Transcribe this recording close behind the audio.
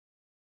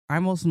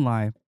I'm Wilson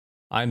Lai.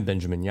 I'm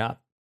Benjamin Yap.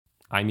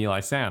 I'm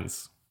Eli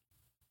Sands.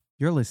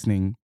 You're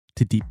listening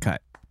to Deep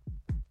Cut.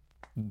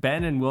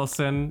 Ben and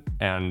Wilson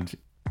and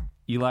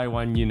Eli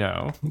One, you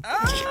know.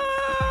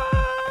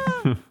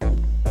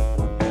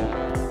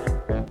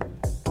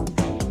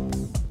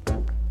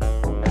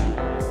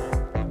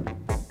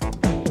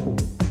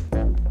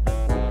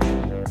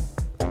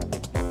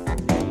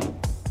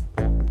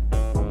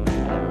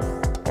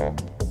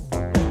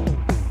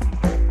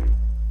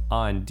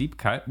 On Deep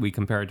Cut, we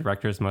compare a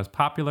director's most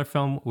popular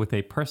film with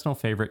a personal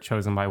favorite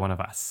chosen by one of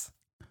us.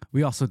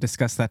 We also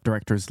discuss that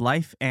director's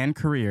life and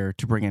career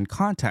to bring in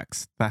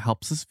context that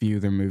helps us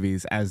view their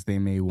movies as they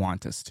may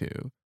want us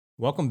to.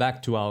 Welcome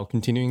back to our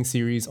continuing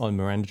series on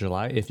Miranda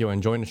July. If you're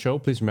enjoying the show,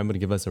 please remember to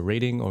give us a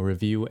rating or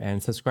review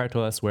and subscribe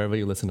to us wherever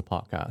you listen to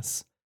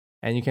podcasts.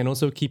 And you can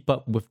also keep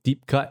up with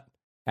Deep Cut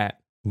at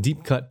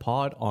Deep Cut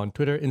Pod on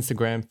Twitter,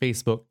 Instagram,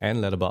 Facebook, and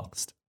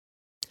Letterboxd.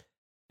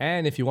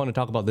 And if you want to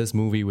talk about this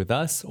movie with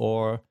us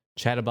or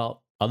chat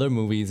about other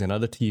movies and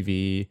other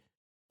TV,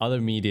 other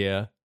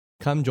media,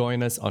 come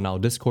join us on our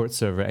Discord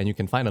server, and you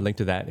can find a link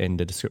to that in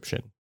the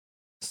description.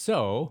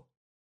 So,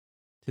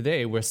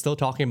 today we're still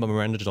talking about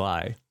Miranda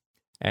July,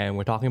 and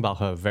we're talking about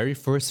her very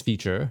first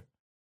feature,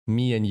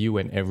 Me and You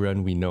and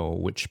Everyone We Know,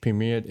 which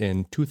premiered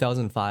in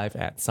 2005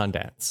 at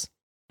Sundance.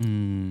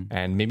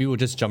 And maybe we'll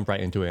just jump right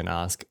into it and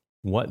ask,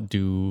 what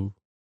do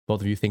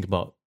both of you think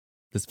about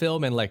this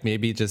film, and like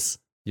maybe just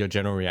your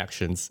general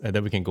reactions, and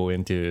then we can go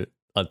into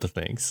other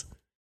things.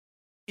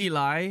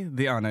 Eli,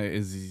 the honor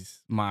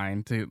is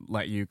mine to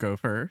let you go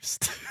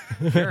first.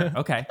 Sure,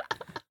 okay.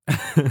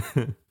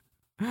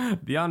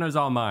 The honor's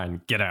all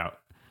mine. Get out.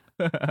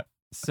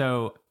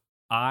 So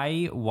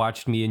I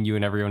watched Me and You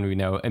and Everyone We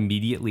Know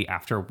immediately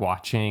after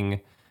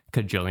watching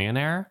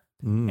Kajillionaire.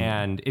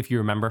 And if you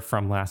remember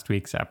from last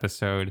week's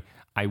episode,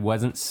 I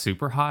wasn't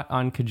super hot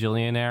on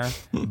Kajillionaire,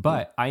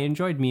 but I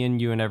enjoyed Me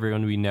and You and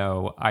Everyone We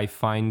Know. I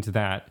find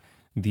that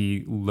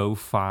the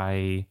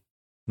lo-fi,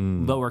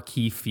 lower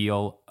key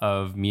feel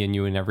of Me and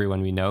You and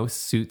Everyone We Know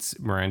suits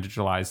Miranda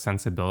July's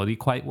sensibility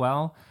quite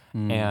well.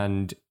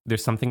 And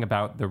there's something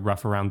about the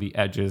rough around the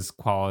edges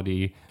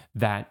quality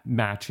that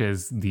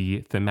matches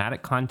the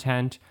thematic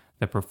content,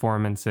 the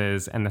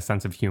performances, and the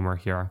sense of humor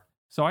here.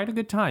 So I had a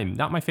good time.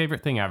 Not my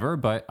favorite thing ever,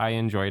 but I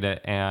enjoyed it.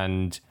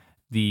 And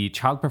the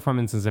child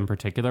performances in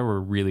particular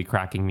were really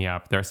cracking me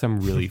up. There are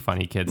some really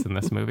funny kids in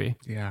this movie.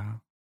 Yeah,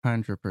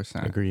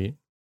 100%. Agreed.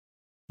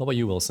 What about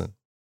you, Wilson?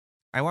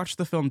 I watched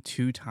the film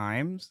 2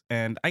 times,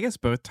 and I guess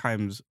both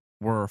times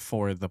were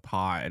for the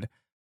pod,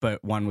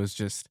 but one was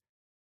just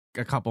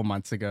a couple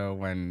months ago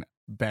when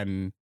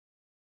Ben,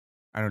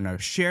 I don't know,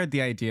 shared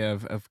the idea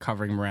of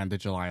covering Miranda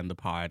July in the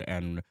pod,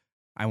 and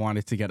I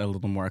wanted to get a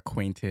little more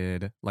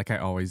acquainted, like I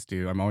always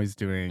do. I'm always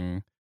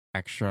doing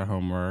extra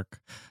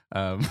homework.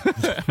 Don't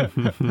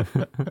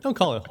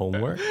call it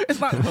homework. It's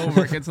not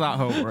homework. It's not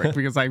homework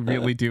because I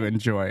really do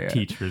enjoy it.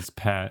 Teacher's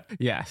pet.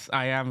 Yes,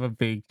 I am a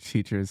big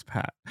teacher's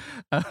pet.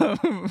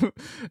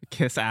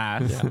 Kiss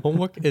ass. Yeah,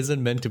 homework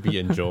isn't meant to be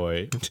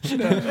enjoyed.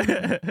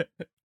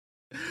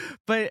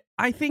 But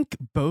I think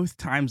both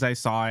times I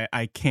saw it,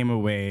 I came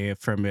away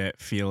from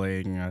it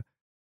feeling,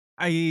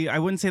 I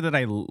wouldn't say that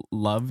I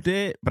loved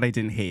it, but I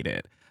didn't hate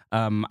it.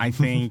 I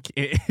think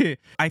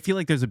I feel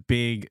like there's a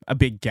big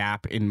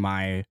gap in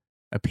my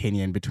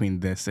opinion between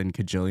this and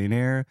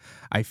Kajillionaire.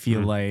 I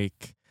feel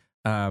like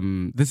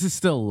this is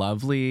still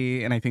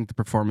lovely, and I think the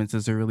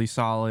performances are really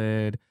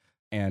solid,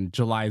 and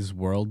July's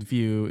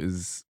worldview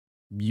is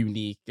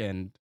unique,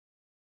 and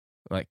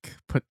like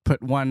put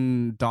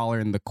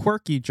 $1 in the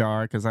quirky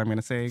jar because I'm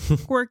gonna say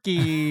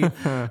quirky.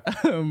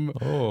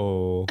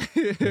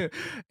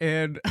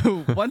 And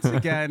once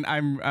again,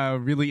 I'm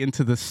really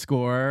into the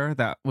score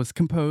that was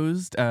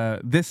composed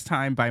this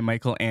time by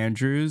Michael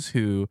Andrews,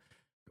 who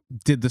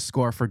did the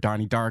score for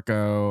Donnie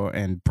Darko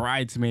and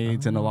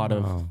Bridesmaids and a lot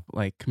of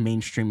like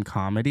mainstream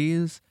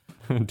comedies.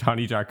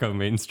 Donnie Darko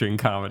mainstream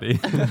comedy.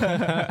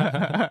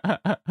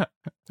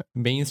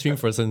 Mainstream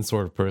for a certain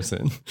sort of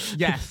person.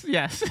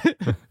 Yes.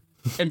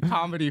 And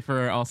comedy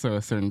for also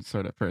a certain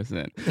sort of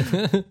person.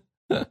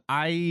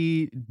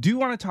 I do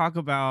want to talk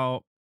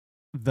about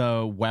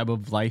the web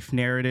of life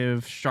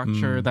narrative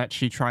structure that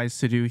she tries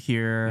to do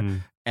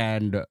here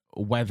and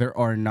whether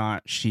or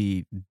not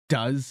she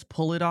does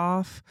pull it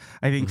off.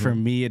 I think for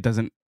me, it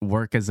doesn't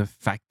work as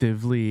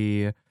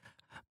effectively.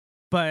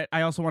 But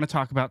I also want to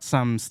talk about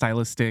some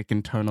stylistic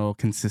and tonal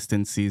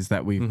consistencies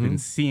that we've been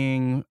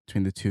seeing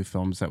between the 2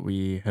 films that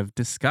we have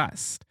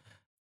discussed.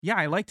 Yeah,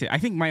 I liked it. I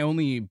think my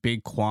only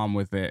big qualm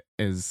with it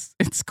is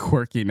its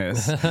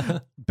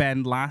quirkiness.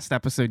 Ben, last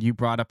episode, you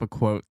brought up a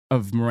quote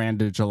of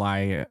Miranda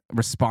July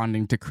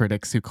responding to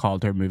critics who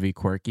called her movie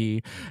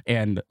quirky,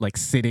 and like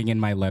sitting in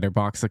my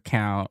Letterboxd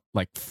account,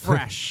 like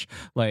fresh,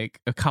 like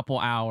a couple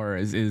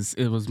hours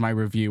it was my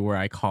review where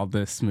I called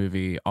this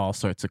movie all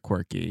sorts of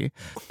quirky.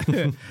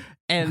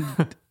 And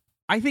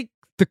I think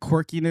the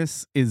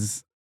quirkiness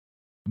is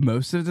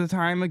most of the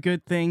time a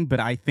good thing, but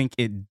I think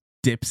it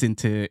dips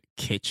into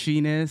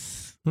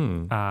kitschiness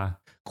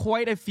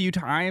quite a few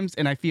times,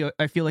 and I feel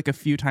like a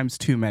few times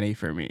too many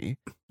for me.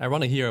 I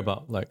want to hear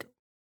about like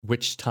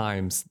which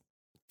times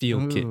feel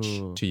kitsch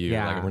Ooh, to you. Like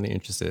yeah. I'm really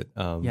interested.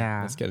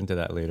 Yeah. Let's get into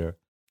that later.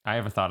 I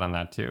have a thought on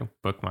that too.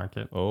 Bookmark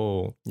it.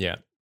 Oh, yeah.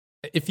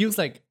 It feels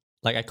like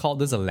I called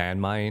this a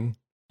landmine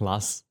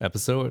last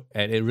episode,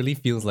 and it really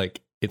feels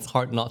like it's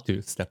hard not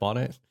to step on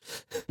it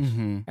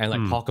Mhm. and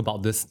like talk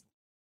about this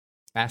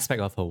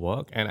aspect of her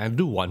work. And I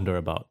do wonder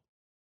about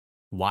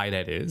why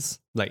that is.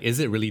 Like, is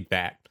it really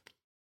that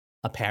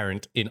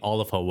apparent in all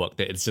of her work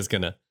that it's just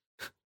gonna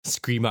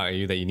scream out at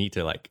you that you need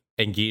to like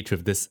engage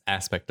with this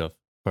aspect of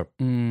her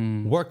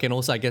work and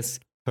also, I guess,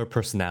 her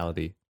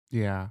personality?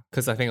 Yeah.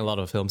 Because I think a lot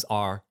of films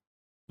are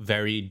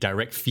very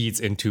direct feeds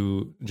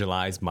into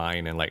July's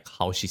mind and like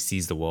how she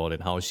sees the world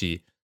and how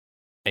she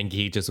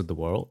engages with the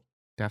world.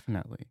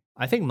 Definitely.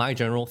 I think my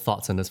general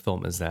thoughts on this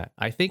film is that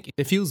I think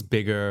it feels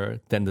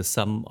bigger than the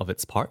sum of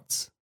its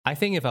parts. I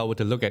think if I were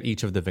to look at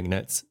each of the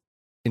vignettes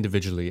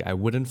individually, I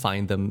wouldn't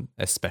find them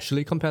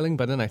especially compelling,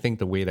 but then I think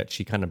the way that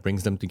she kind of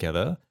brings them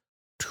together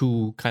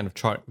to kind of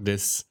chart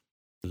this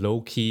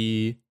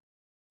low-key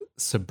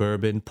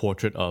suburban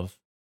portrait of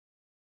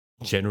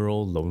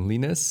general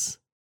loneliness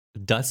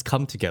does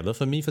come together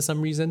for me for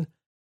some reason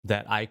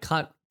that I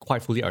can't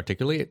quite fully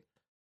articulate.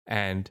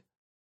 And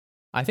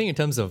I think in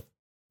terms of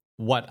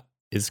what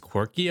is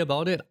quirky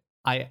about it,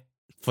 I,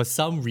 for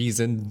some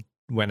reason,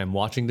 when I'm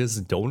watching this,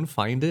 don't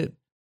find it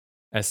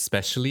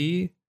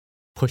especially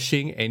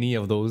pushing any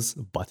of those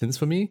buttons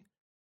for me,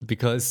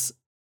 because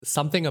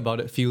something about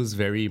it feels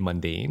very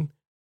mundane.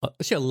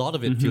 Actually, a lot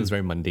of it feels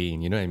very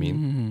mundane, you know what I mean?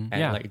 Mhm. And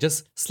Yeah. like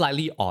just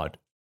slightly odd.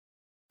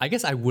 I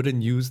guess I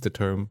wouldn't use the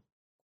term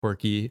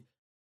quirky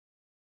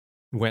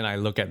when I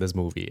look at this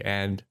movie.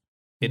 And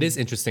it is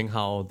interesting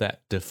how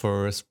that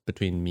differs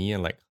between me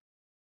and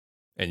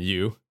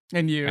you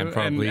And you and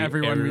probably and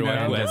everyone we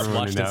know. who has Everyone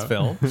watched we this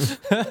know.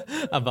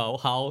 film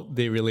about how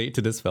they relate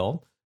to this film.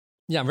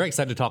 Yeah, I'm very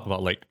excited to talk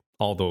about like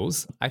all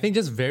those. I think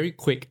just very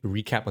quick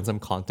recap on some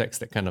context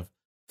that kind of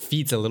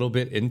feeds a little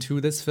bit into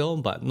this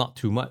film, but not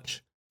too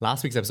much.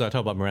 Last week's episode, I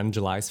talked about Miranda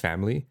July's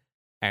family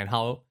and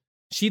how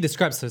she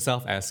describes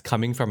herself as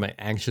coming from an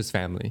anxious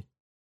family.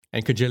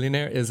 And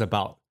Kajillionaire is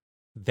about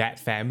that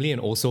family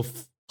and also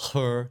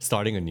her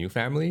starting a new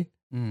family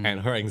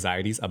and her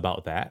anxieties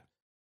about that.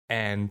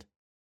 And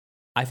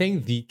I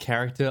think the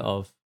character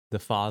of the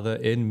father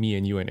in Me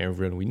and You and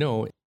Everyone We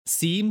Know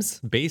seems,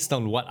 based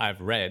on what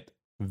I've read,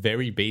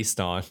 very based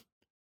on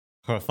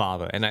her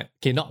father. And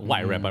not what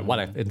I read, but what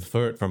I've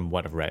inferred from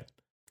what I've read.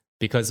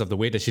 Because of the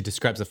way that she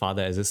describes the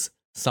father as this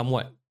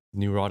somewhat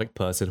neurotic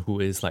person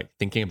who is like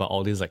thinking about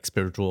all these like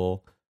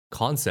spiritual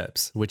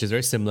concepts, which is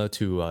very similar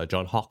to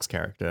John Hawke's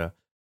character,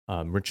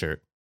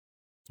 Richard,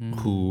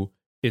 who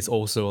is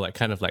also like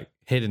kind of like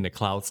hid in the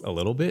clouds a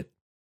little bit,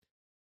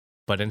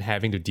 but then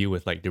having to deal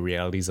with like the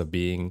realities of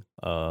being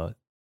a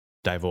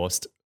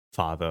divorced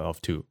father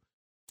of two.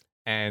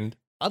 And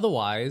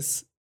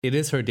otherwise, it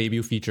is her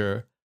debut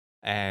feature,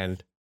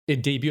 and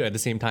it debuted at the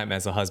same time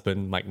as her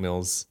husband, Mike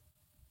Mills'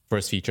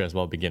 first feature as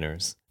well,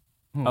 Beginners.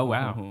 Oh,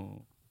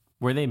 wow.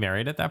 Were they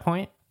married at that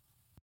point?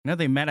 No,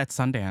 they met at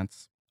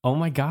Sundance. Oh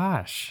my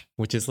gosh.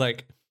 Which is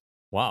like,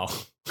 wow,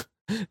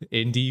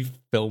 indie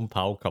film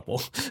power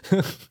couple.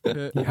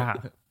 Yeah.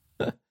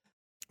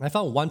 I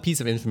found one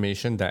piece of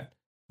information that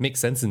makes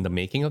sense in the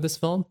making of this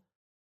film.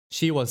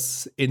 She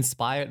was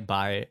inspired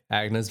by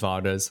Agnes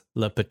Varda's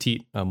Le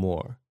Petit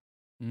Amour,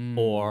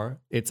 or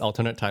its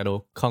alternate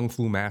title, Kung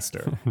Fu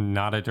Master.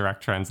 Not a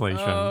direct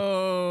translation.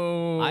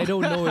 Oh, I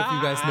don't know if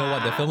you guys know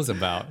what the film is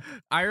about.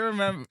 I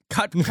remember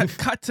cut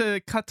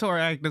to our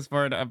Agnes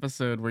Varda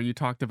episode where you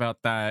talked about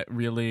that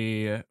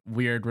really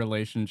weird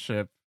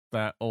relationship,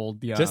 that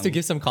old young. Just to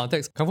give some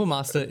context, Kung Fu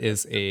Master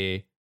is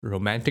a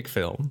romantic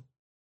film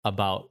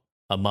about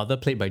a mother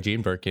played by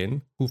Jane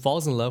Birkin who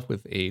falls in love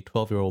with a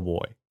 12-year-old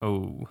boy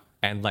Oh.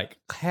 and like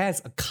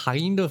has a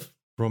kind of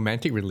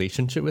romantic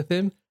relationship with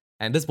him.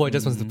 And this boy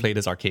just wants to play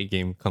this arcade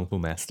game, Kung Fu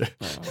Master.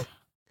 Oh.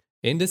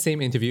 In the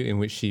same interview in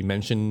which she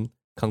mentioned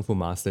Kung Fu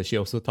Master, she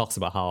also talks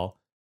about how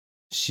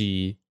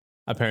she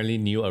apparently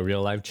knew a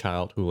real life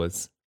child who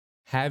was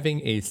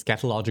having a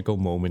scatological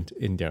moment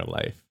in their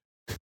life.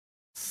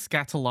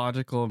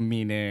 Scatological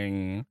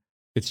meaning.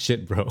 It's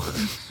shit, bro.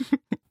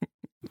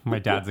 My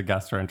dad's a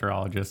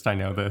gastroenterologist. I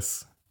know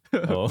this.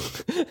 Oh.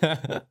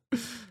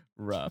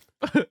 Rough.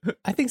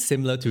 I think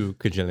similar to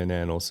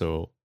Kajillionaire and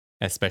also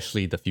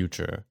especially The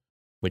Future,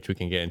 which we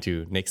can get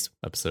into next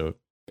episode.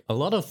 A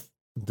lot of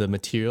the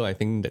material I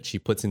think that she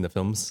puts in the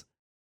films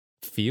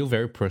feel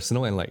very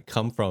personal and like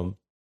come from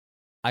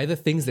either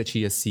things that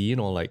she has seen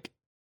or like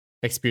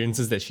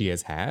experiences that she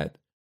has had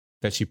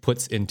that she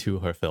puts into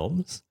her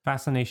films.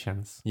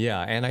 Fascinations.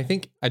 Yeah, and I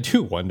think I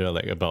do wonder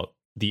like about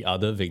the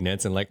other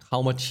vignettes and like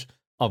how much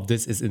of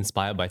this is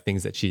inspired by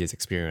things that she has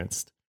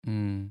experienced.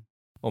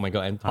 Oh my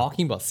god, and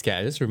talking about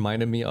scat, it just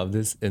reminded me of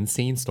this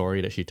insane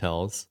story that she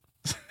tells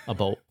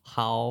about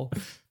how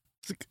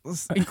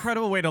It's an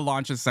incredible way to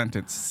launch a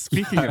sentence.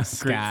 Speaking of Great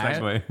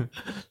scat, segue.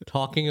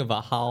 talking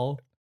about how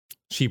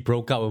she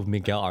broke up with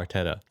Miguel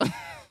Arteta,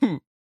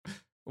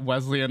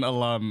 Wesleyan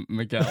alum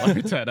Miguel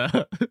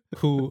Arteta.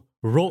 who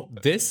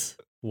wrote this,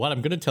 what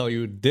I'm going to tell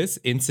you, this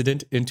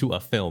incident into a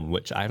film,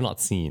 which I have not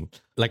seen,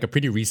 like a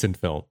pretty recent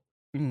film,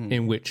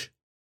 in which,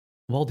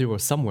 well, they were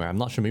somewhere, I'm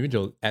not sure, maybe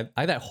they're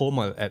either at home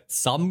or at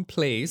some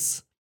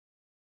place,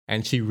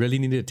 and she really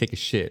needed to take a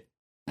shit.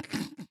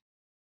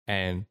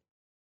 And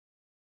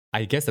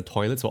I guess the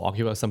toilets were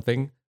occupied or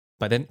something,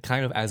 but then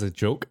kind of as a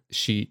joke,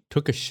 she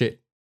took a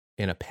shit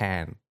in a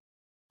pan,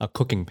 a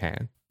cooking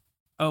pan.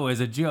 Oh, as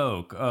a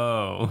joke.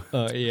 Oh.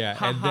 Yeah,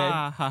 and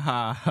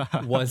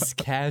then was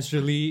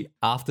casually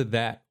after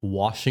that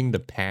washing the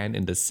pan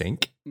in the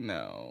sink.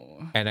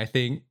 No. And I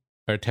think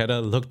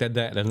Arteta looked at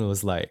that and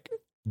was like,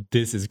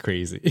 this is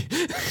crazy.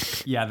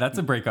 Yeah, that's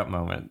a breakup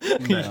moment.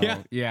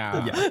 No.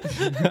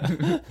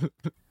 Yeah.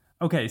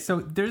 Okay, so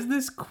there's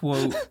this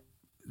quote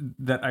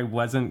that I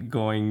wasn't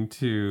going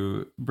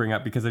to bring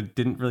up because I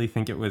didn't really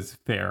think it was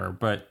fair,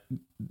 but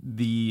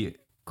the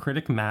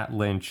critic Matt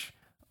Lynch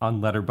on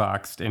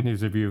Letterboxd in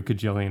his review of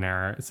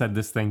Kajillionaire said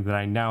this thing that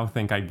I now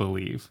think I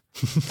believe,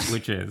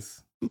 which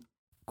is,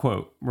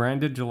 quote,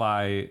 Miranda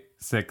July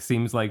 6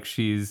 seems like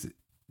she's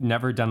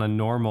never done a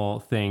normal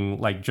thing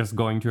like just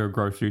going to a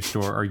grocery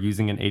store or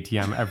using an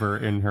ATM ever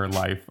in her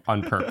life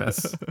on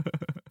purpose,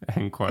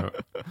 end quote.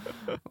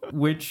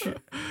 Which,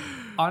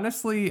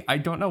 honestly, I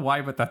don't know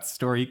why, but that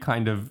story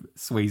kind of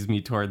sways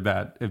me toward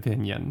that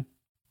opinion.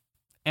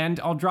 And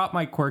I'll drop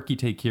my quirky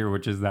take here,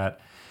 which is that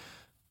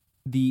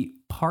the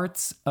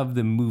parts of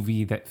the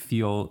movie that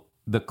feel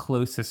the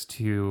closest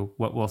to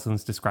what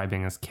Wilson's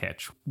describing as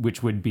kitsch,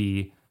 which would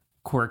be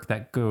quirk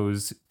that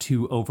goes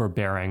too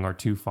overbearing or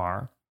too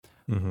far,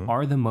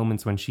 are the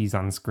moments when she's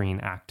on screen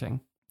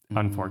acting,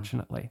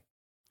 unfortunately.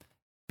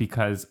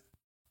 Because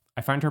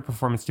I find her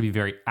performance to be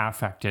very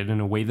affected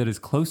in a way that is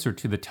closer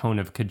to the tone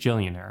of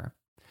Kajillionaire,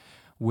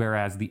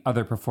 whereas the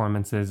other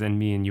performances in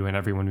Me and You and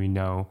Everyone We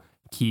Know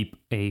keep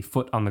a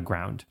foot on the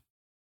ground.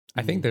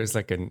 I think there's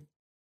like an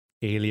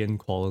alien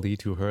quality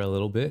to her a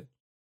little bit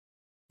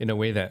in a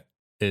way that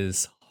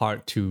is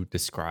hard to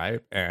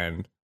describe,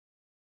 and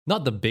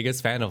not the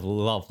biggest fan of a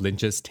lot of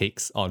Lynch's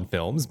takes on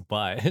films,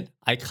 but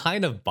I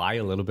kind of buy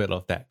a little bit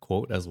of that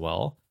quote as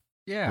well.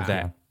 Yeah.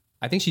 That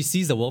I think she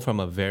sees the world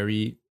from a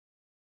very,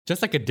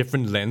 just like a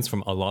different lens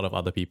from a lot of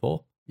other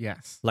people.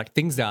 Yes. Like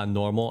things that are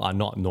normal are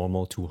not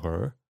normal to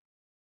her.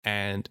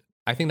 And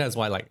I think that's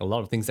why like a lot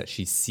of things that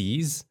she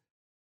sees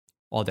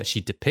or that she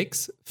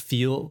depicts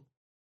feel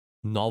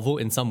novel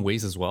in some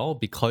ways as well,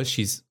 because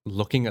she's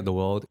looking at the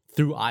world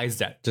through eyes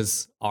that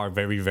just are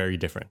very, very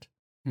different.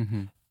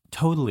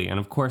 Totally. And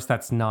of course,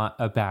 that's not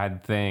a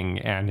bad thing.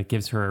 And it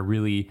gives her a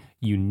really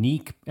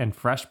unique and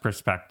fresh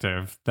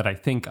perspective that I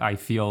think I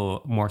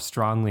feel more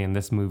strongly in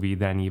this movie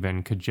than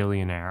even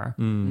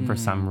Kajillionaire for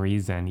some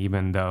reason,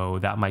 even though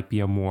that might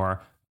be a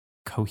more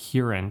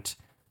coherent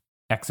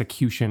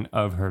execution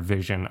of her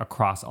vision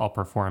across all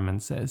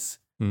performances.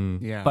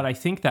 Yeah. But I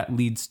think that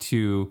leads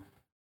to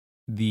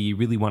the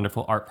really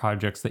wonderful art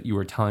projects that you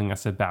were telling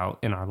us about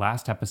in our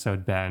last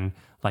episode, Ben,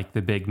 like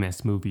the Big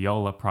Miss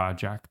Moviola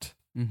project.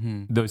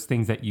 Those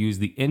things that use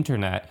the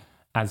internet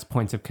as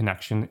points of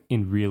connection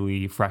in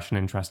really fresh and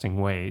interesting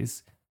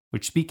ways,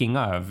 which, speaking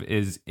of,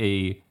 is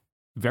a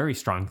very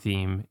strong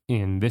theme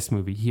in this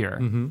movie here.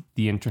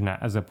 The internet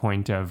as a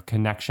point of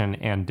connection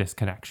and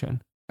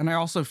disconnection. And I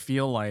also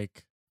feel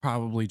like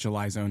probably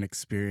July's own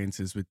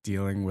experiences with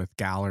dealing with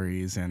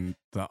galleries and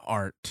the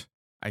art,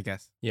 I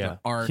guess,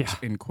 the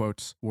art in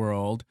quotes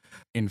world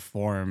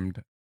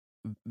informed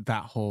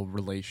that whole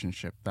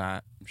relationship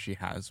that she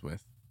has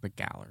with the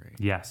gallery.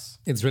 Yes.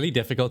 It's really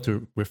difficult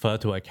to refer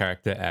to a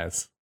character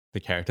as the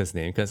character's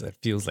name because it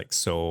feels like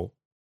so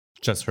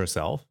just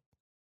herself.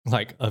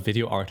 Like a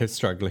video artist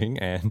struggling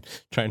and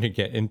trying to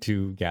get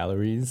into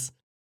galleries.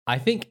 I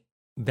think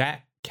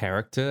that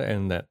character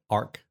and that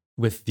arc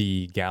with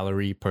the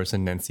gallery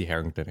person, Nancy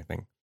Harrington, I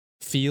think,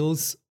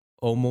 feels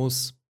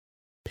almost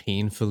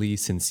painfully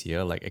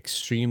sincere, like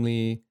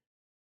extremely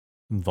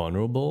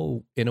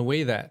vulnerable in a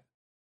way that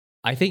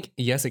I think,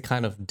 yes, it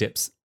kind of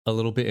dips a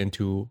little bit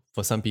into,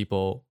 for some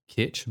people,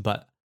 kitsch,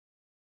 but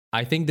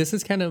I think this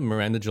is kind of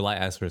Miranda July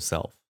as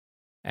herself.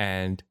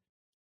 And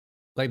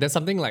like there's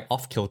something like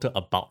off kilter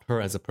about her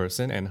as a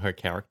person and her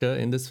character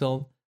in this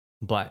film,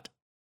 but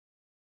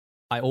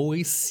I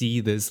always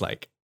see this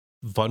like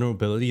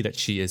vulnerability that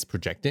she is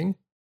projecting,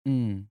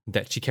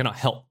 that she cannot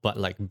help but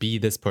like be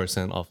this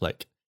person of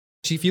like,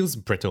 she feels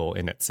brittle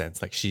in that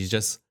sense. Like she's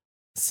just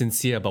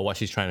sincere about what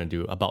she's trying to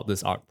do, about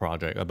this art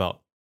project,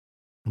 about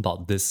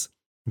this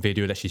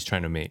video that she's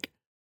trying to make.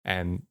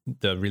 And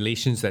the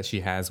relations that she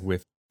has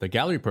with the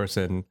gallery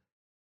person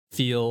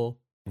feel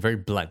very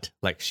blunt.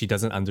 Like she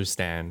doesn't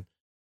understand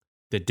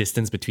the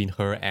distance between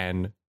her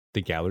and the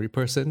gallery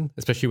person,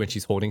 especially when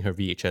she's holding her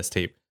VHS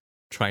tape,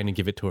 trying to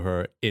give it to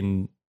her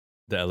in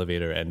the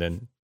elevator, and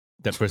then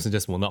that person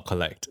just will not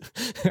collect.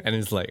 And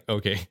it's like,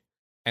 okay.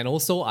 And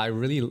also I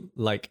really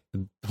like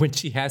when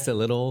she has a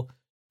little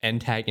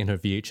end tag in her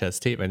VHS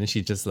tape and then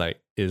she just like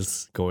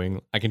is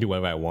going, I can do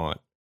whatever I want.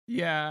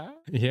 Yeah.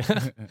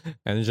 Yeah.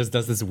 And it just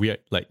does this weird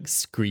like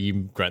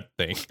scream grunt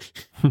thing.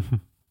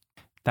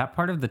 That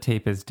part of the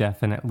tape is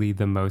definitely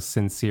the most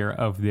sincere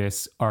of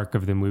this arc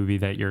of the movie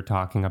that you're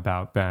talking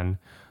about, Ben.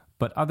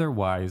 But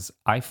otherwise,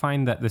 I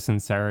find that the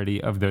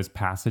sincerity of those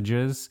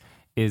passages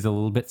is a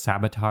little bit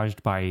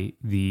sabotaged by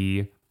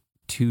the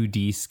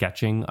 2D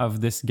sketching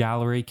of this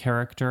gallery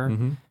character.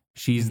 Mhm.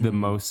 She's the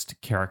most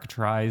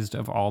characterized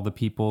of all the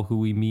people who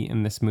we meet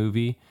in this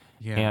movie.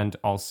 Yeah. And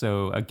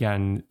also,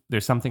 again,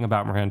 there's something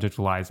about Miranda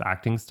July's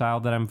acting style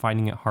that I'm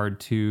finding it hard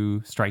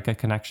to strike a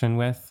connection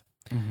with.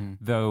 Mhm.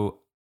 Though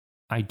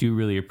I do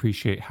really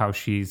appreciate how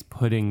she's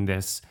putting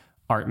this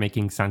art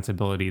making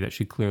sensibility that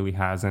she clearly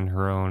has in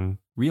her own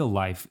real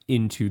life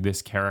into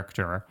this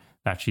character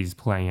that she's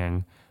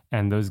playing.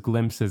 And those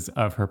glimpses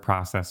of her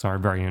process are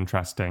very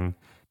interesting.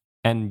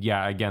 And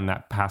yeah, again,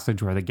 that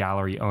passage where the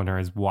gallery owner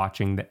is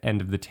watching the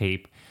end of the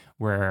tape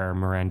where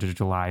Miranda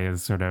July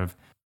is sort of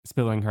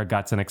spilling her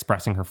guts and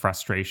expressing her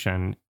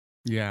frustration.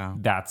 Yeah.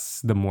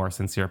 That's the more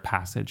sincere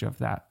passage of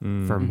that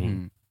for me.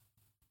 Mhm.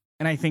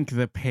 And I think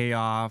the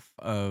payoff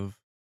of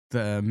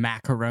the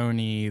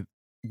macaroni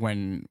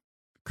when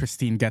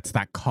Christine gets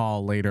that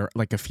call later,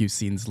 like a few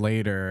scenes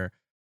later,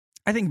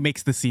 I think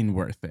makes the scene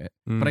worth it.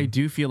 But I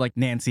do feel like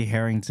Nancy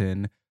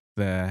Harrington,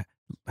 the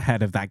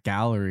head of that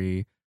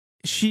gallery,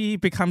 she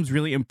becomes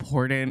really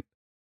important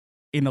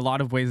in a lot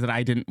of ways that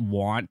I didn't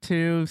want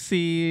to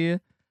see.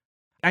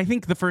 I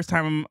think the first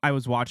time I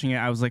was watching it,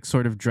 I was like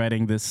sort of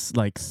dreading this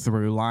like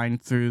through line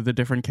through the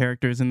different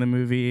characters in the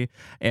movie.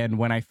 And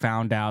when I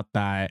found out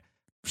that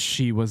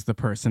she was the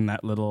person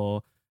that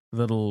little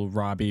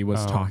Robbie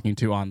was talking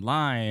to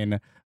online,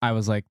 I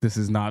was like, this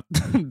is not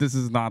this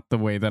is not the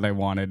way that I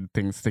wanted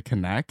things to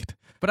connect.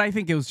 But I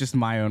think it was just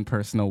my own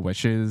personal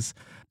wishes,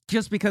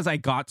 just because I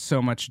got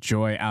so much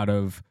joy out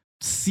of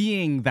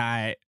seeing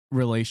that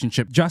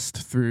relationship just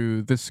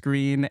through the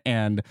screen.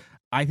 And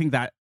I think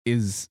that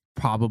is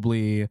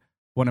probably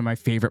one of my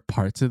favorite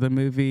parts of the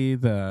movie.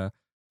 The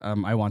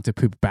I want to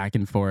poop back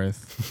and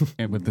forth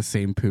and with the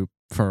same poop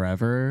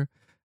forever.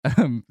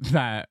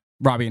 That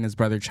Robbie and his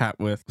brother chat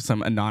with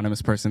some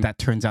anonymous person that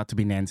turns out to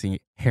be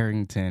Nancy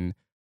Harrington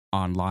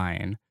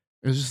online.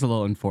 It was just a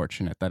little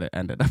unfortunate that it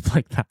ended up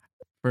like that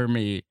for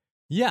me.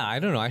 Yeah, I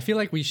don't know. I feel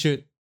like we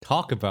should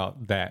talk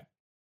about that.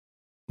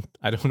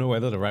 I don't know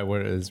whether the right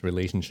word is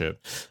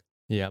relationship.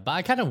 Yeah, but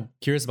I kind of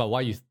curious about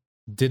why you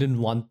didn't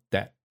want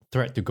that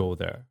thread to go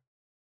there.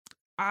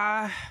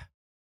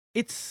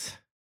 It's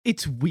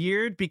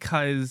weird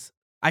because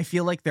I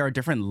feel like there are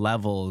different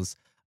levels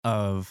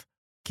of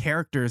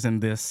characters in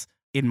this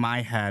in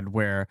my head,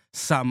 where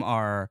some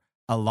are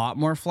a lot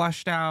more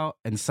fleshed out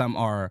and some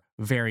are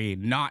very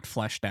not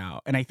fleshed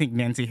out. And I think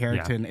Nancy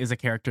Harrington is a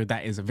character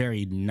that is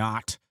very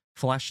not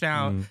fleshed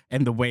out.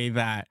 And the way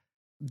that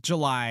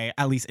July,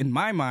 at least in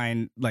my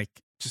mind, like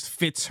just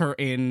fits her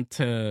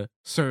into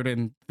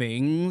certain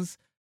things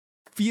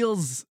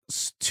feels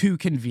too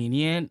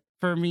convenient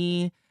for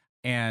me.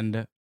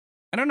 And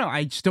I don't know,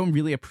 I just don't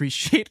really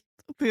appreciate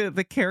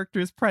the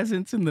character's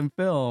presence in the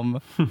film.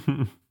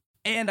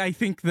 And I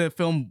think the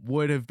film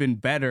would have been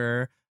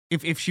better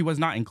if she was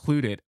not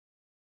included.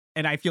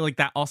 And I feel like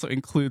that also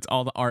includes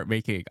all the art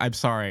making. I'm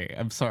sorry.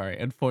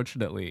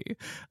 Unfortunately,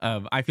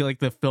 I feel like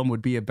the film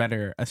would be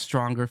a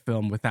stronger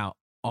film without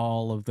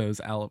all of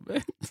those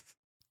elements.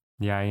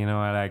 Yeah, you know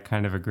what? I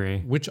kind of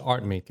agree. Which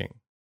art making?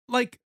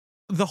 Like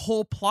the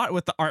whole plot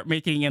with the art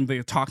making and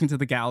the talking to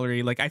the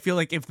gallery. Like I feel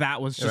like if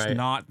that was just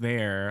not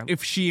there,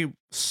 if she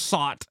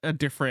sought a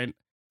different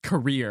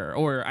career,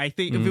 or I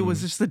think if it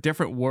was just a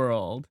different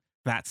world,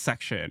 that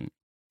section,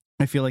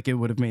 I feel like it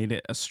would have made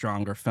it a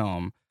stronger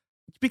film.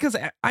 Because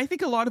I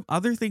think a lot of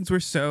other things were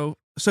so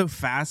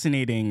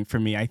fascinating for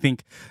me. I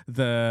think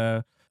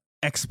the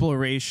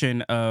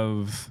exploration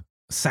of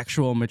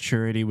sexual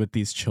maturity with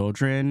these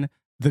children,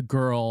 the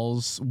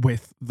girls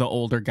with the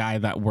older guy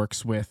that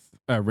works with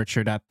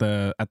Richard at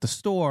the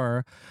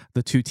store,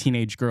 the two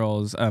teenage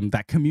girls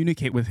that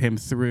communicate with him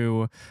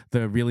through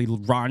the really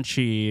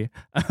raunchy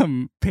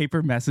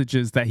paper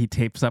messages that he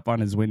tapes up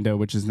on his window,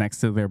 which is next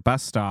to their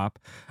bus stop,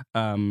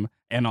 and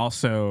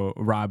also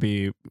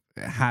Robbie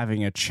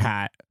having a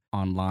chat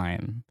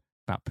online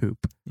about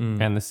poop.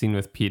 And the scene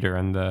with Peter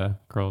and the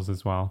girls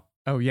as well.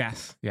 Oh,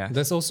 yes.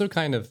 There's also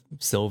kind of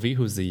Sylvie,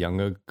 who's the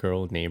younger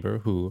girl neighbor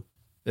who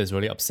is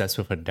really obsessed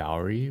with her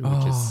dowry,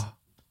 which is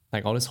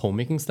like all this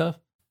homemaking stuff.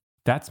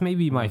 That's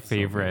maybe my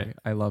favorite Sylvie.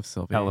 I love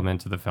Sylvie.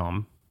 element of the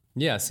film.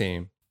 Yeah,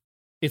 same.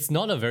 It's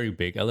not a very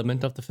big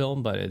element of the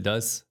film, but it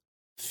does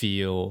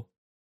feel...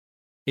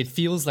 It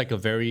feels like a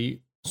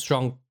very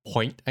strong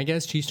point, I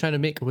guess, she's trying to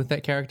make with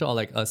that character, or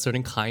like a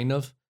certain kind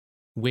of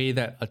way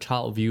that a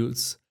child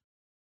views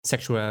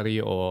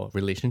sexuality or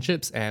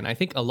relationships. And I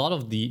think a lot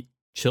of the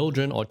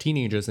children or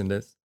teenagers in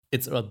this,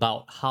 it's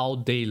about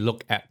how they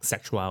look at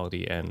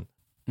sexuality and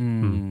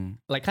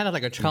like kind of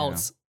like a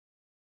child's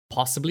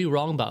possibly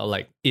wrong, but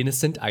like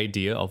innocent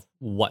idea of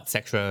what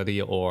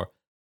sexuality or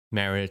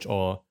marriage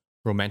or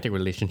romantic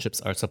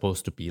relationships are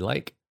supposed to be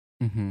like.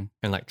 Mm-hmm.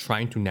 and like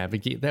trying to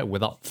navigate that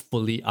without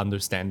fully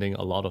understanding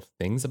a lot of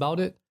things about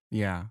it.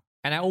 Yeah.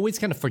 And I always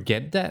kind of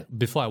forget that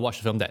before I watch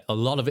the film, that a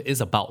lot of it is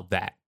about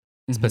that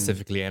Mhm.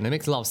 specifically. And it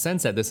makes a lot of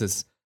sense that this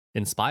is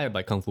inspired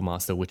by Kung Fu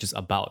Master, which is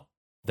about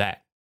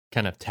that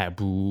kind of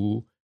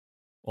taboo,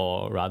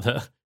 or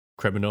rather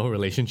criminal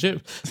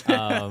relationship.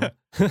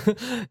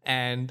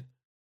 And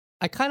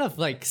I kind of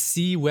like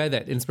see where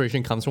that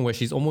inspiration comes from, where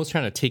she's almost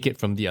trying to take it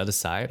from the other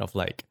side of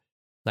like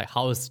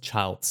how does the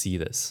child see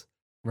this?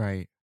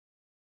 Right.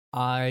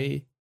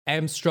 I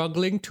am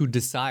struggling to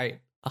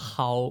decide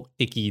how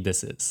icky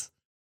this is,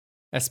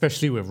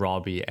 especially with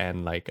Robbie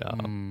and like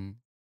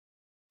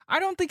I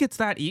don't think it's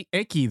that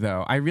icky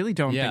though. I really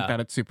don't Yeah. think that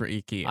it's super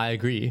icky. I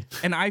agree.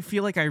 And I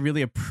feel like I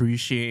really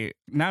appreciate,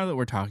 now that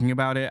we're talking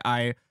about it,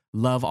 I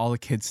love all the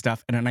kids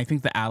stuff. And then I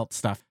think the adult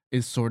stuff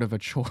is sort of a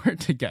chore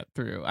to get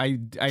through. I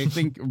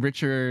think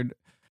Richard,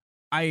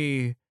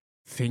 I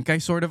think I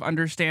sort of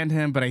understand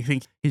him, but I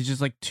think he's just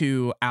like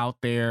too out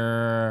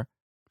there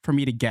for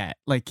me to get.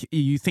 Like,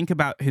 you think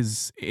about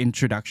his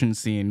introduction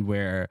scene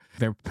where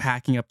they're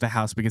packing up the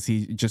house because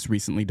he just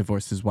recently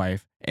divorced his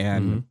wife,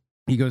 and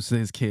he goes to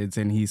his kids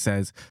and he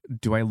says,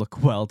 "Do I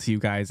look well to you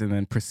guys?" and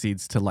then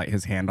proceeds to light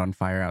his hand on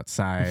fire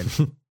outside.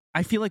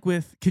 I feel like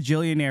with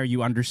Kajillionaire,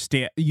 you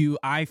understand,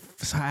 I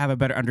have a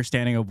better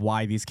understanding of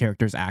why these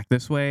characters act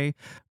this way.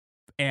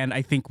 And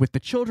I think with the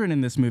children in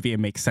this movie, it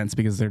makes sense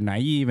because they're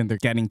naive and they're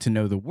getting to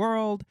know the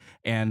world,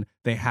 and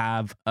they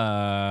have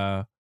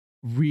a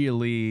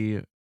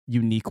really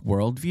unique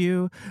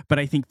worldview. But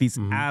I think these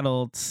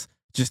adults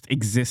just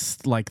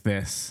exist like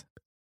this.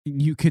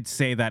 You could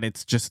say that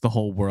it's just the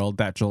whole world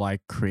that July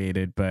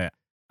created, but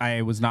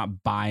I was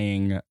not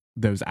buying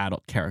those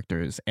adult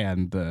characters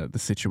and the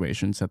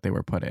situations that they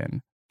were put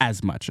in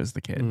as much as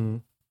the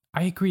kid.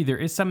 I agree. There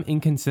is some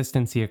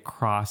inconsistency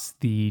across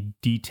the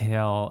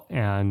detail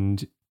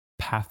and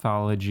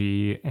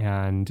pathology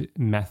and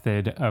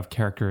method of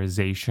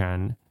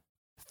characterization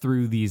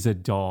through these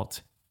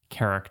adult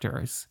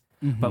characters.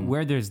 But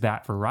where there's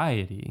that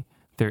variety,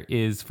 there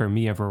is, for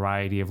me, a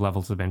variety of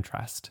levels of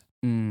interest.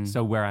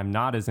 So where I'm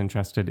not as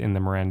interested in the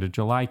Miranda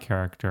July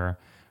character,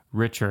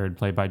 Richard,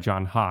 played by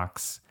John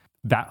Hawkes,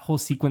 that whole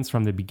sequence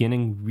from the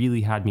beginning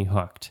really had me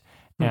hooked.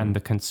 And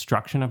the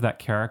construction of that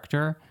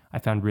character I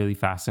found really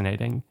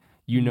fascinating.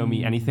 You know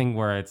me, anything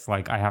where it's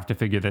like, I have to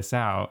figure this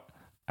out,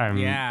 I'm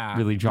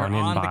really drawn in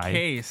on by. On the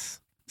case.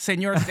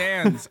 Senor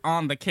Sands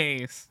on the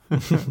case.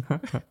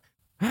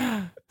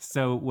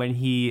 So when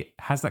he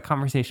has that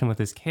conversation with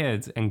his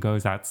kids and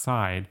goes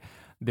outside,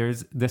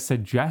 there's the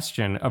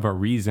suggestion of a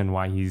reason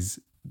why he's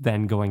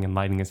then going and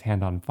lighting his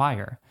hand on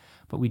fire.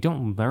 But we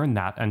don't learn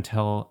that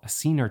until a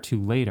scene or two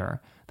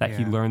later, that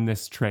he learned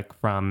this trick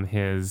from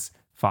his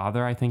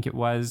father, I think it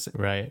was.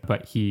 Right.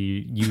 But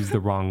he used the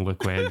wrong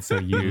liquid. So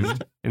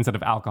used, instead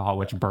of alcohol,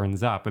 which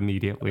burns up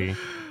immediately,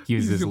 he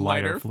uses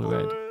lighter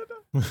fluid,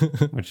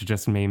 which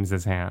just maims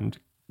his hand.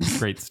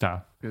 Great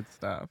stuff. Good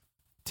stuff.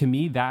 To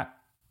me, that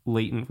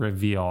latent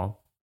reveal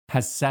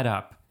has set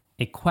up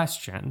a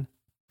question,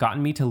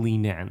 gotten me to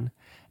lean in,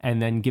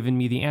 and then given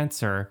me the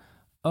answer,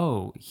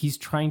 oh, he's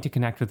trying to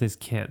connect with his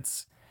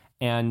kids.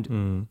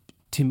 And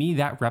to me,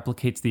 that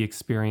replicates the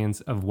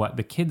experience of what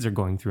the kids are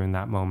going through in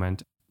that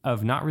moment,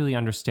 of not really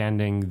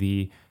understanding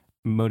the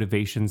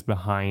motivations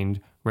behind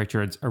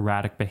Richard's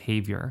erratic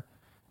behavior.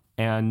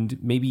 And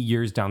maybe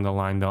years down the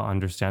line, they'll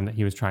understand that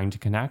he was trying to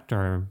connect,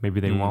 or maybe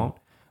they won't.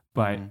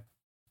 But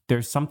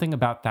there's something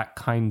about that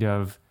kind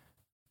of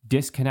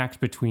disconnect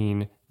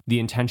between the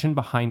intention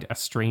behind a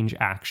strange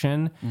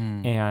action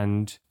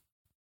and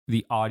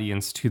the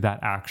audience to that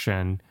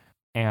action,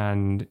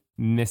 and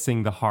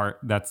missing the heart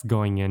that's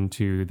going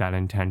into that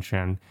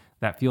intention.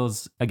 That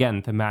feels,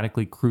 again,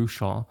 thematically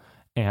crucial.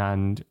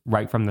 And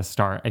right from the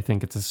start, I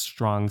think it's a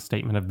strong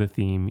statement of the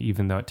theme,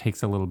 even though it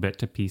takes a little bit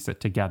to piece it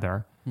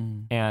together.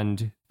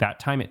 And that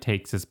time it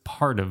takes is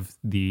part of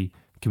the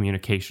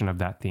communication of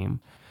that theme.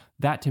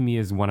 That to me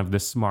is one of the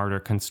smarter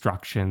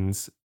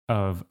constructions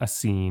of a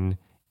scene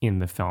in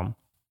the film.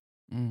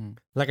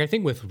 Like, I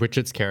think with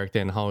Richard's character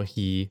and how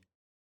he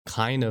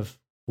kind of,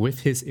 with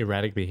his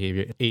erratic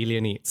behavior,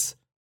 alienates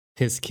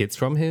his kids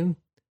from him.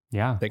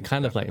 Yeah. That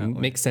kind of like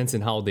makes sense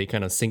in how they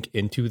kind of sink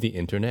into the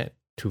internet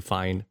to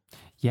find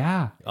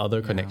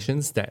other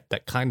connections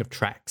that kind of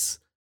tracks.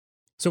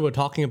 So we're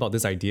talking about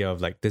this idea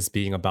of like this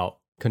being about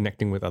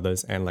connecting with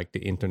others and like the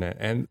internet.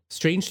 And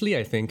strangely,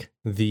 I think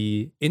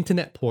the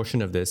internet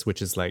portion of this,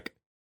 which is like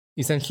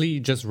essentially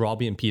just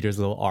Robbie and Peter's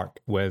little arc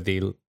where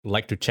they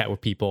like to chat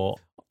with people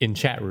in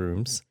chat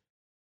rooms,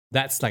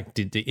 that's like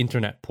the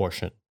internet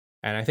portion.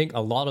 And I think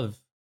a lot of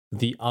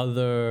the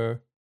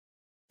other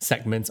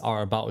segments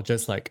are about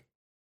just like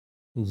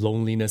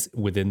loneliness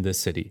within the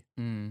city.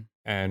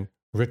 And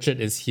Richard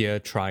is here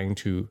trying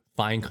to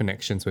find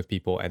connections with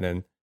people and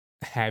then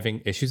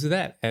having issues with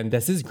that. And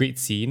there's this great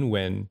scene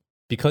when,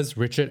 because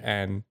Richard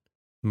and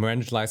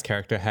Miranda July's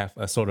character have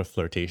a sort of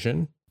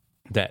flirtation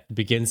that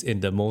begins in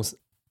the most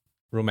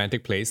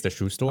romantic place, the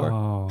shoe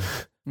store,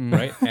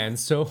 right? And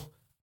so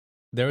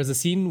there is a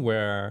scene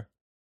where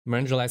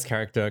Miranda July's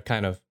character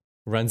kind of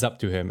runs up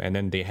to him, and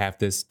then they have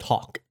this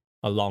talk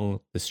along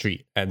the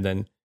street, and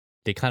then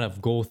they kind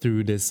of go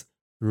through this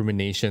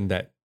rumination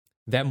that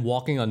them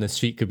walking on the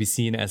street could be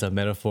seen as a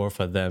metaphor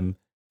for them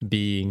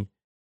being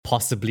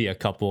possibly a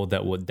couple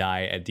that would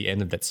die at the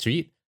end of that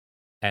street,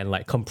 and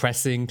like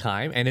compressing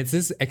time. And it's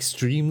this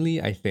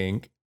extremely, I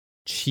think,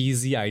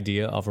 cheesy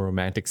idea of a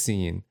romantic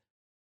scene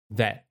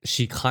that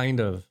she kind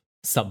of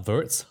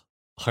subverts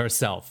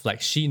herself.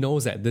 Like, she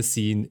knows that this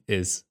scene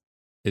is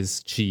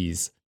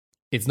cheese.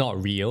 It's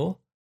not real.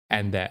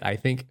 And that I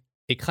think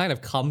it kind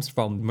of comes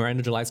from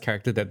Miranda July's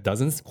character that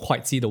doesn't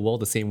quite see the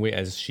world the same way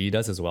as she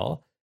does as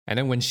well. And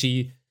then when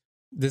she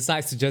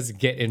decides to just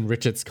get in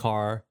Richard's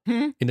car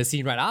in the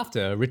scene right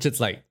after, Richard's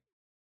like,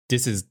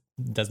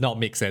 does not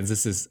make sense.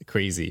 This is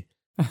crazy.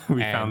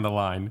 We And found the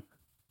line.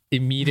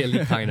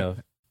 immediately kind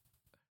of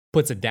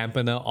puts a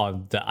dampener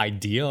on the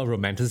idea of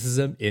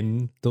romanticism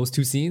in those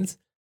two scenes,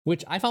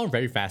 which I found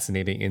very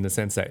fascinating in the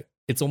sense that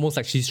it's almost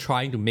like she's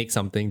trying to make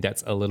something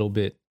that's a little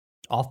bit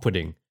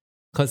off-putting.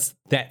 Because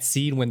that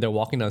scene when they're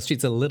walking down the street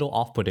is a little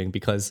off-putting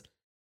because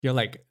you're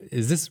like,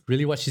 is this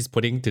really what she's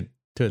putting to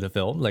the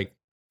film? Like,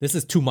 this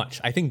is too much.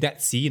 I think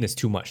that scene is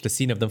too much, the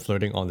scene of them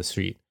flirting on the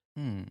street.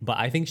 But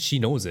I think she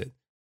knows it.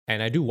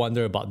 And I do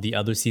wonder about the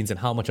other scenes and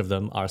how much of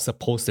them are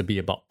supposed to be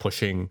about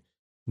pushing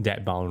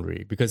that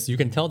boundary. Because you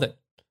can tell that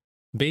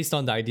based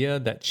on the idea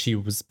that she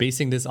was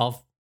basing this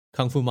off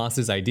Kung Fu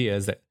Master's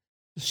ideas, that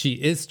she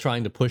is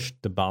trying to push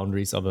the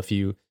boundaries of a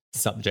few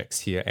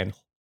subjects here and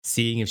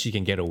seeing if she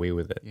can get away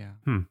with it.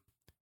 Yeah.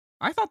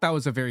 I thought that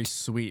was a very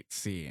sweet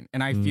scene.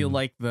 And I feel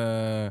like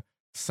the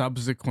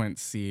subsequent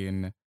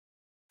scene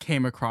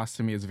came across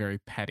to me as very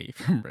petty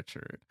from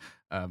Richard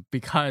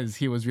because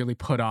he was really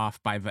put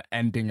off by the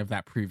ending of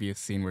that previous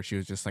scene where she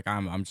was just like,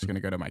 I'm just going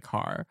to go to my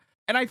car.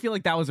 And I feel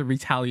like that was a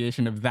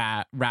retaliation of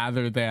that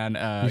rather than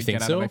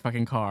get out of my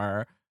fucking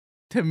car.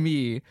 To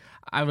me,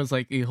 I was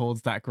like, he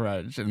holds that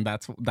grudge, and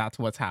that's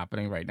what's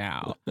happening right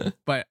now.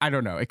 But I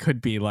don't know. It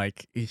could be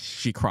like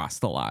she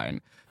crossed the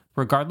line.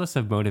 Regardless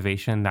of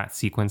motivation, that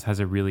sequence has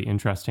a really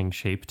interesting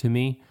shape to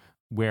me,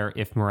 where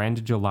if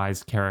Miranda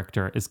July's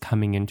character is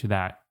coming into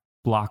that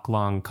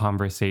block-long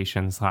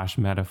conversation /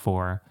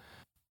 metaphor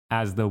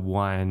as the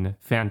one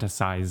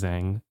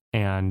fantasizing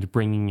and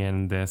bringing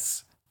in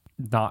this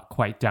not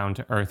quite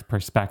down-to-earth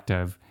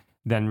perspective,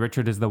 then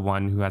Richard is the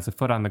one who has a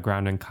foot on the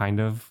ground and kind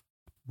of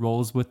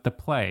rolls with the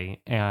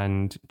play.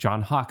 And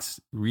John Hawkes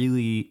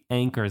really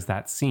anchors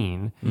that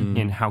scene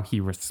in how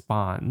he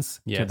responds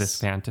to this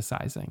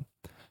fantasizing.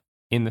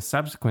 In the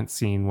subsequent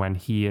scene, when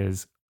he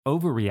is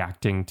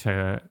overreacting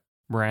to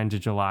Miranda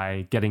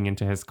July getting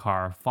into his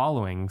car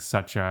following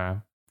such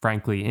a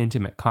frankly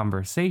intimate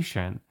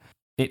conversation,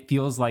 it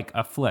feels like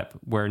a flip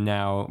where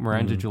now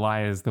Miranda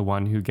July is the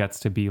one who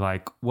gets to be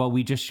like, well,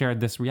 we just shared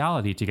this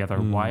reality together.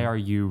 Why are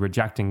you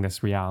rejecting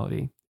this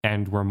reality?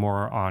 And we're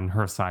more on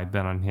her side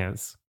than on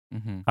his,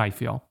 I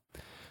feel.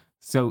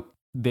 So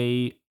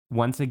they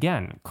once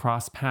again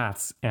cross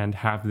paths and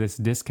have this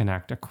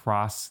disconnect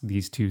across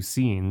these two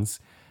scenes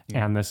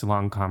and this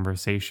long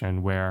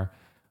conversation where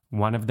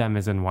one of them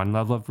is in one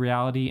level of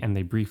reality and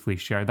they briefly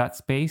share that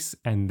space,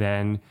 and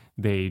then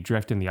they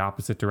drift in the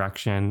opposite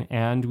direction,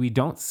 and we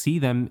don't see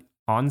them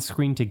on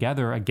screen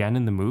together again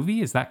in the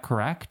movie. Is that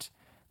correct?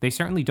 They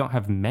certainly don't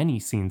have many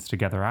scenes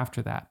together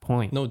after that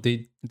point. No,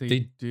 they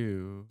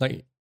do.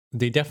 Like,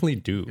 they definitely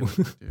do.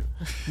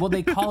 Well,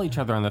 they call each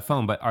other on the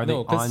phone, but are they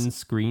on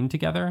screen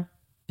together?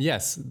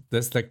 Yes,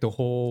 that's like the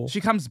whole...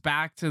 She comes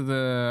back to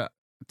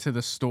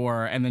the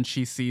store, and then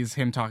she sees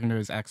him talking to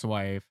his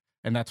ex-wife,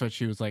 and that's what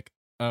she was like,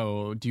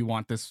 oh, do you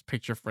want this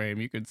picture frame?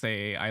 You could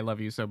say, I love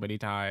you so many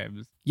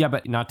times. Yeah,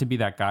 but not to be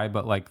that guy,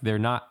 but like they're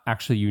not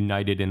actually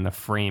united in the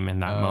frame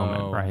in that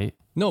moment, right?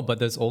 No, but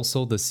there's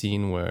also the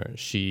scene where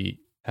she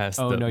has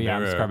the mirror.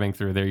 I'm scrubbing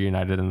through. They're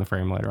united in the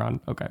frame later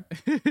on. Okay.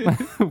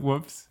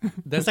 Whoops.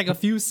 There's like a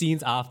few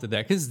scenes after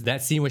that, because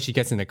that scene where she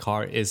gets in the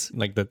car is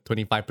like the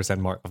 25%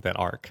 mark of that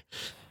arc,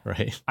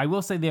 right? I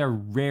will say they are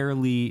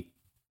rarely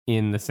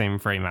in the same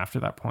frame after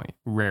that point.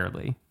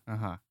 Rarely.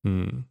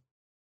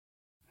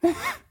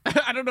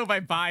 I don't know if I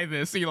buy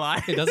this,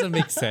 Eli. It doesn't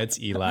make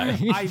sense, Eli.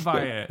 I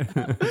buy it.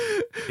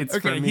 It's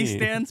okay, for me. he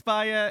stands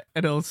by it,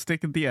 and it'll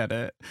stick in the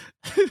edit.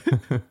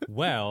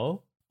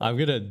 Well, I'm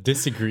going to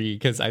disagree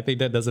because I think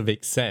that doesn't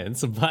make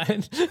sense,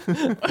 but...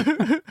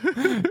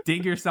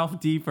 Dig yourself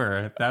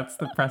deeper. That's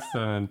the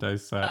precedent I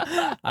set.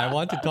 I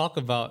want to talk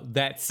about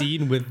that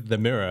scene with the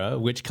mirror,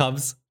 which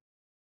comes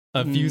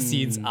a few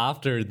scenes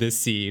after this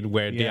scene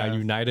where they are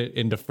united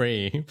in the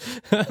frame.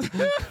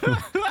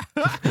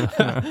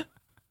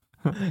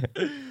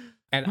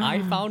 And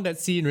I found that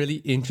scene really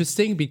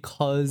interesting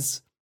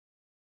because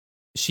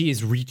she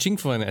is reaching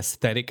for an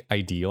aesthetic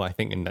ideal, I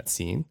think, in that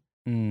scene.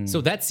 So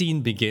that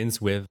scene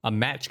begins with a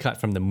match cut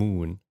from the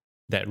moon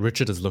that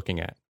Richard is looking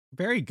at.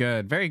 Very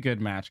good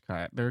match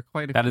cut. There are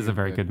quite a That few is a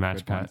very good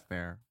match cut ones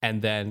there.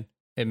 And then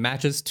it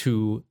matches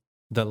to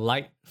the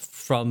light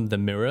from the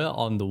mirror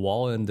on the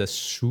wall in the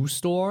shoe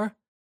store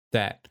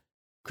that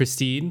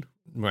Christine,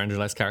 Miranda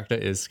July's character,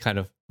 is kind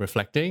of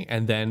reflecting,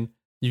 and then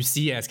you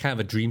see it as kind of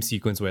a dream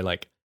sequence where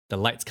like the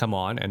lights come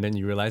on, and then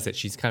you realize that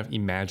she's kind of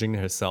imagining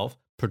herself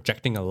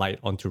projecting a light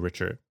onto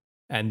Richard.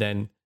 And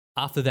then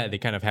after that, they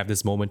kind of have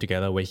this moment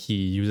together where he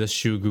uses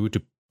shoe glue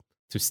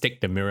to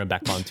stick the mirror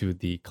back onto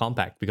the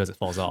compact because it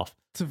falls off.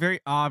 It's a very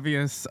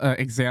obvious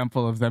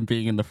example of them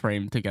being in the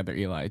frame together,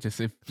 Eli.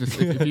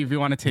 If you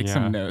want to take Yeah.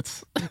 some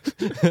notes.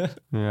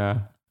 Yeah.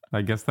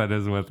 I guess that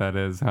is what that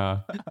is, huh?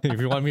 If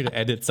you want me to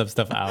edit some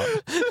stuff out.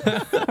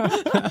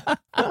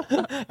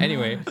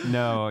 Anyway,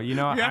 No, you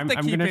know, You have I'm to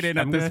keep gonna, it in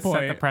at I'm this gonna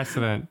set the point.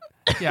 precedent.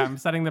 Yeah, I'm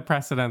setting the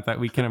precedent that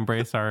we can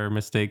embrace our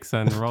mistakes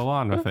and roll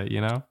on with it,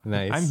 you know?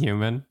 nice. I'm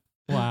human.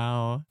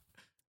 Wow.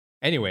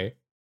 Anyway,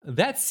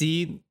 that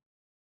scene,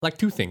 like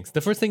two things.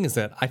 The first thing is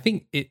that I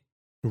think it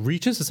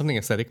reaches to something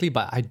aesthetically,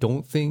 but I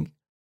don't think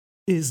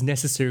is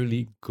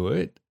necessarily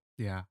good.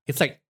 Yeah. It's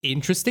like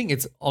interesting.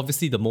 It's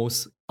obviously the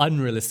most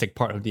unrealistic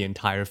part of the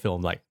entire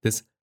film, like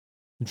this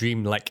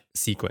dream-like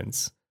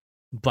sequence.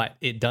 But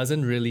it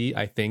doesn't really,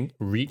 I think,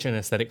 reach an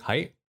aesthetic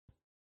height.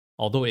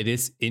 Although it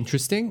is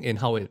interesting in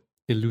how it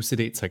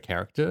elucidates her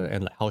character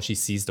and like how she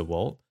sees the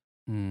world.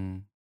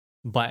 Mm.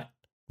 But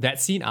that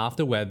scene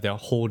after where they're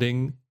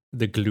holding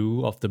the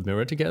glue of the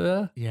mirror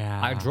together,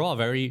 Yeah. I draw a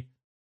very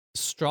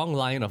strong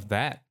line of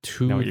that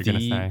to Know what you're gonna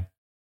the say.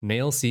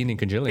 nail scene in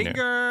Congealinaire.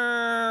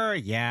 Finger.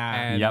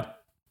 Yeah. And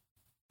Yep.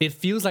 it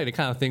feels like the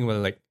kind of thing where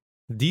like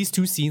these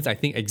two scenes I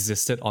think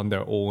existed on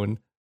their own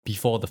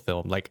before the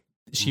film. Like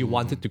she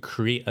wanted to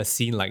create a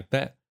scene like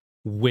that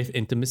with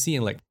intimacy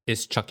and like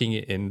is chucking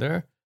it in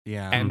there.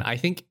 Yeah. And I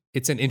think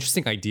it's an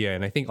interesting idea,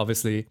 and I think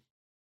obviously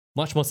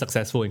much more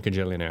successful in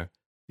Congealinaire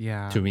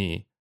yeah. to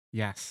me.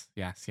 Yes.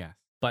 Yes. Yes.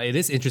 But it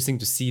is interesting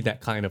to see that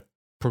kind of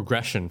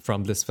progression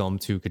from this film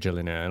to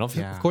Congealinaire. And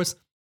Yeah. of course,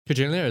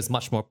 Congealinaire is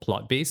much more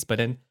plot based, but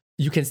then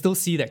you can still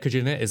see that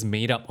Congealinaire is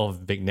made up of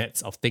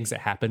vignettes of things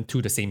that happen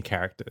to the same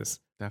characters.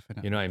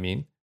 Definitely. You know what I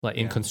mean? Like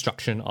in Yeah.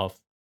 construction of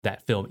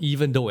that film,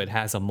 even though it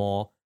has a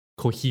more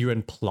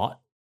coherent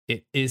plot,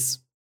 it is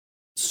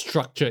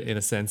structured in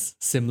a sense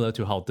similar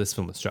to how this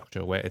film is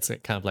structured, where it's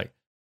like kind of like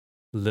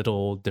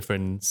little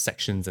different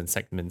sections and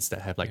segments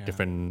that have like Yeah.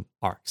 different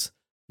arcs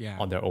Yeah.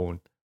 on their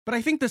own. But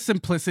I think the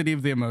simplicity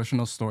of the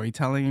emotional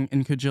storytelling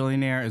in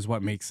Congealinaire is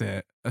what makes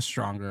it a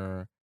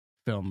stronger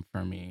film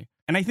for me.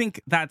 And I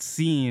think that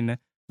scene,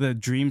 the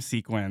dream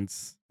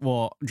sequence,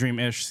 well,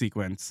 dream-ish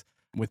sequence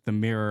with the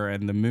mirror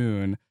and the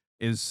moon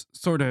is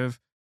sort of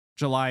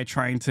July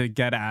trying to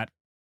get at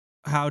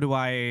how do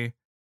I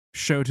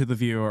show to the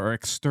viewer or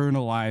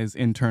externalize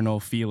internal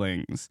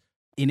feelings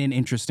in an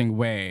interesting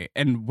way.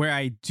 And where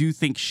I do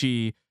think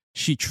she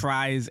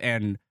tries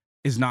and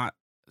is not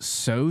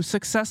so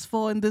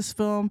successful in this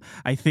film,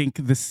 I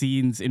think the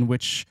scenes in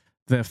which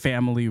the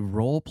family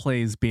role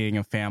plays being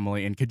a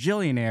family in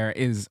Congealinaire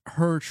is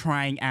her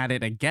trying at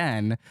it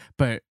again,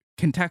 but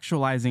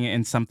contextualizing it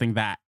in something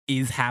that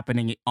is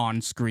happening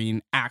on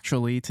screen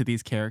actually to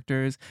these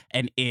characters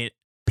and it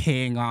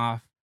paying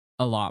off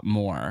a lot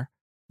more.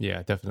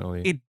 Yeah,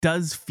 definitely. It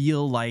does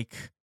feel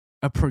like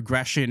a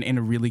progression in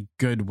a really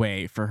good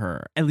way for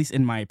her, at least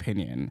in my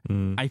opinion.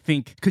 Mm. I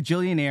think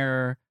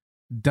Congealinaire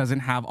doesn't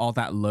have all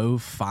that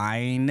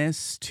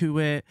lo-fi-ness to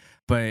it,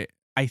 but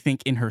I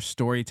think in her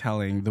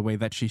storytelling, the way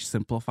that she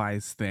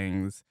simplifies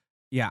things,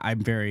 yeah, I'm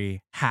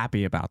very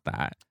happy about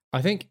that.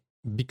 I think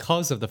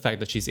because of the fact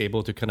that she's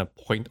able to kind of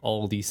point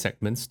all these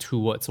segments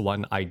towards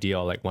one idea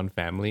or like one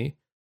family,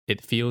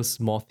 it feels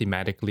more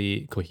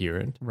thematically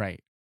coherent.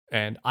 Right.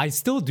 And I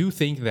still do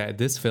think that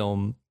this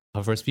film,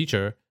 her first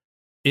feature,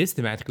 is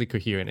thematically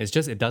coherent. It's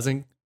just it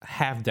doesn't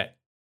have that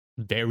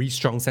very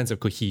strong sense of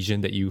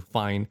cohesion that you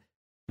find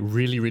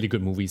really, really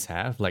good movies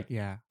have. Like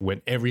Yeah.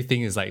 when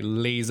everything is like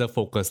laser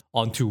focused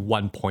onto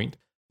one point.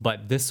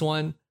 But this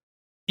one,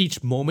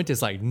 each moment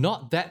is like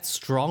not that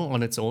strong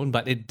on its own,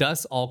 but it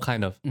does all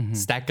kind of Mhm.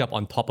 stack up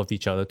on top of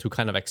each other to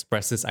kind of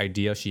express this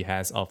idea she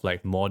has of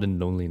like modern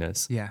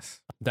loneliness Yes.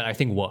 that I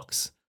think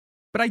works.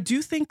 But I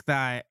do think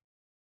that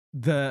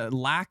the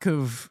lack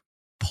of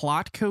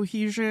plot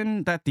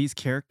cohesion that these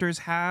characters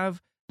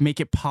have make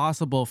it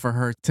possible for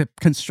her to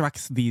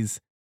construct these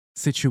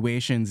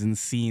situations and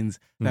scenes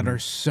that Mhm. are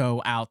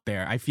so out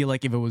there. I feel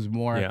like if it was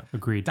more Yeah.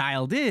 Agreed.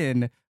 dialed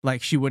in,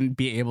 like she wouldn't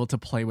be able to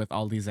play with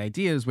all these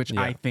ideas, which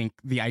I Yeah. think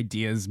the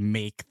ideas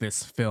make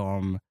this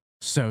film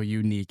so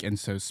unique and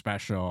so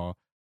special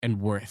and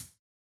worth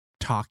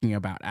talking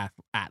about at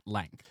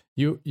length.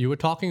 You were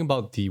talking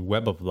about the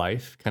web of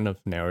life kind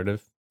of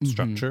narrative Mhm.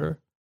 structure.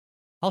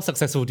 How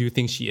successful do you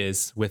think she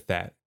is with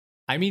that?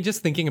 I mean,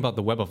 just thinking about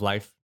the web of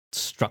life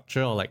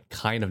structure or like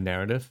kind of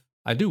narrative,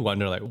 I do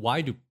wonder like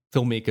why do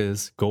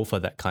filmmakers go for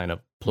that kind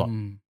of plot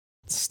Mm.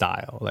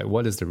 style? Like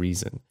what is the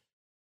reason?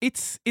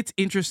 It's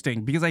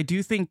interesting because I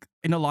do think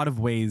in a lot of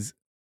ways,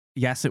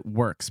 yes, it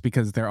works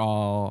because they're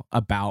all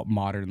about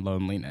modern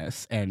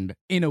loneliness and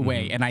in a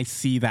way, Mhm. and I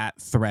see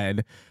that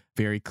thread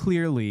very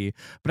clearly.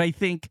 But I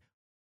think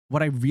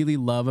what I really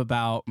love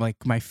about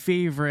like my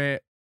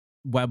favorite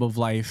web of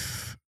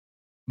life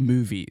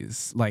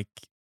movies, like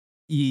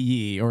Yi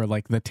Yi or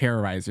like The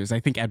Terrorizers, I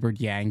think Edward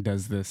Yang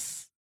does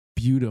this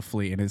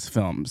beautifully in his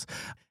films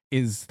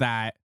is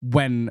that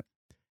when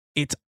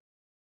it's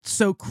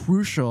so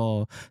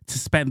crucial to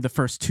spend the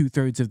first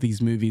 2/3 of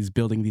these movies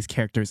building these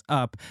characters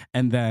up,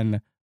 and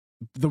then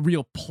the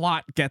real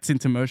plot gets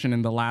into motion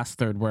in the last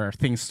third where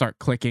things start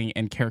clicking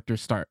and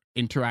characters start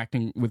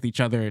interacting with each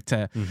other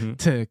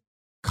to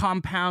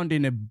compound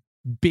in a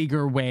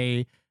bigger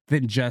way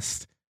than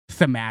just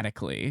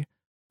thematically.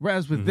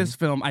 Whereas with this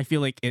film, I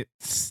feel like it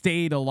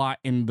stayed a lot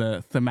in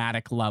the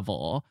thematic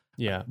level.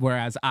 Yeah.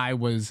 Whereas I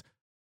was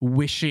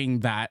wishing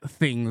that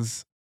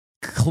things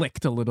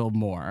clicked a little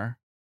more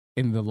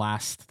in the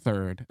last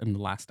third, in the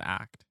last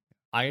act.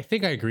 I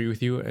think I agree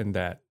with you in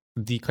that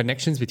the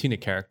connections between the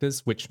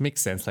characters, which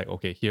makes sense, like,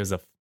 okay, here's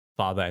a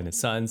father and his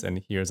sons,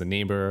 and here's a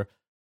neighbor,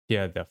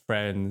 here are their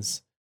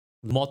friends.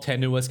 More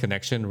tenuous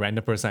connection,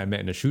 random person I met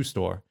in a shoe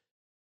store.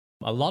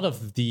 A lot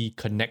of the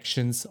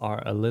connections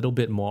are a little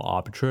bit more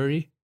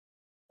arbitrary,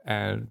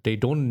 and they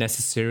don't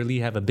necessarily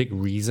have a big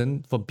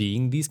reason for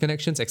being these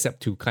connections,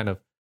 except to kind of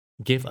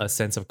give a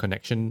sense of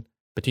connection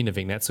between the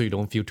vignettes so you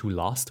don't feel too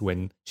lost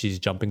when she's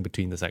jumping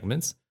between the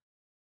segments.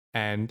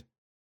 And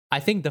I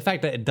think the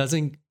fact that it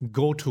doesn't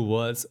go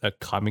towards a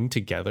coming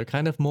together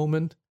kind of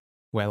moment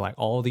where like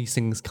all these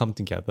things come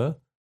together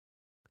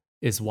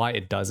is why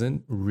it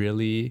doesn't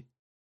really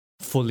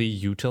fully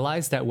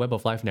utilize that web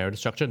of life narrative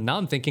structure. Now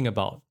I'm thinking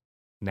about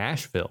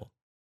Nashville,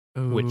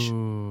 which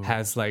Ooh.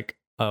 has like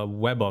a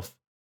web of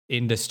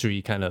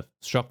industry kind of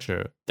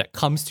structure that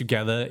comes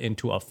together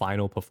into a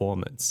final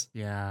performance.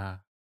 Yeah,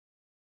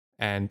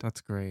 And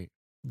that's great.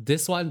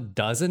 this one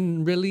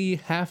doesn't really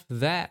have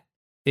that.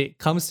 It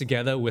comes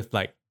together with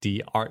like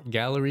the art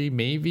gallery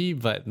maybe,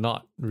 but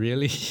not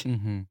really.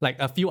 Mm-hmm. Like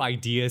a few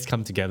ideas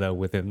come together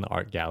within the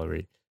art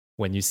gallery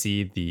when you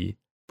see the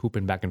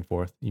pooping back and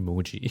forth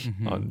emoji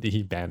on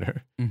the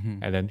banner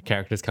and then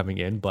characters coming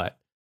in, but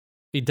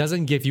it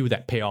doesn't give you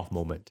that payoff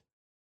moment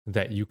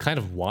that you kind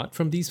of want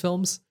from these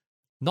films.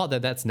 Not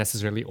that that's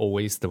necessarily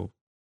always the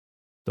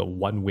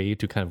one way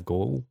to kind of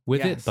go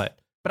with it, Yes.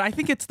 But I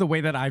think it's the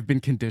way that I've been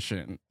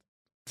conditioned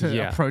to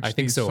Yeah, approach I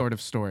think these so. sort of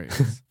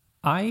stories.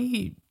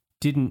 I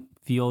didn't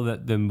feel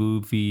that the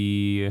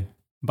movie,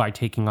 by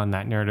taking on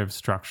that narrative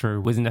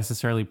structure, was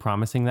necessarily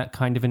promising that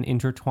kind of an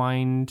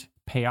intertwined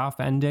payoff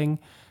ending,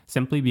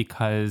 simply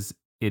because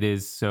it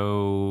is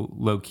so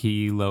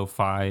low-key,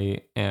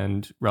 lo-fi,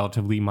 and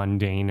relatively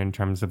mundane in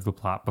terms of the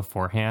plot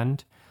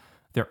beforehand.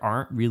 There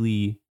aren't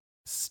really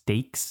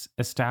stakes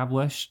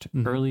established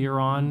earlier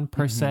on,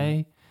 per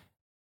se.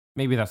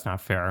 Maybe that's not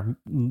fair.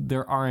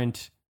 There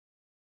aren't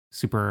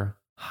super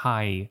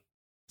high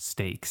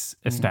stakes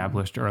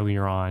established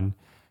earlier on.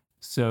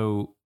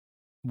 So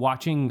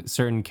watching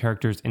certain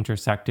characters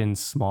intersect in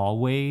small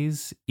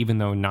ways, even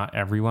though not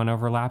everyone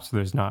overlaps, so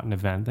there's not an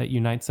event that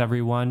unites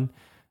everyone,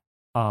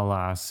 a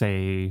la,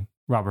 say,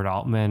 Robert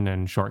Altman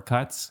and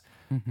Shortcuts,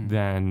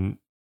 then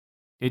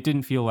it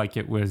didn't feel like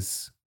it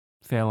was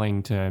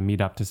failing to meet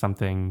up to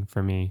something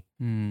for me.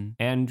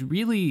 And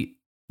really,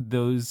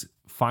 those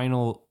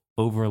final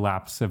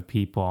overlaps of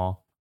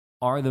people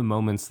are the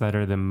moments that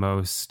are the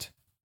most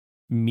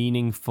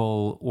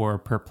meaningful or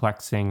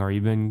perplexing or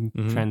even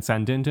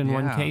transcendent in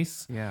one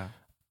case. Yeah.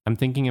 I'm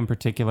thinking in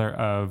particular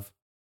of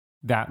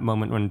that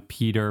moment when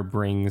Peter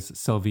brings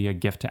Sylvie a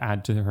gift to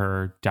add to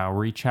her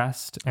dowry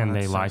chest, and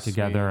they that's lie so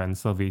together, sweet. and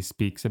Sylvie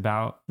speaks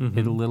about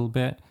it a little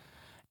bit.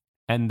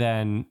 And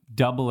then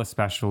double,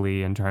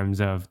 especially in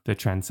terms of the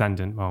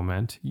transcendent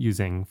moment,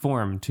 using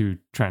form to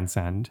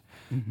transcend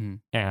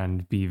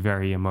and be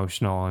very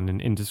emotional in an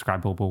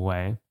indescribable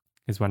way,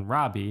 is when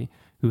Robbie,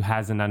 who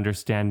has an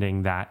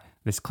understanding that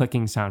this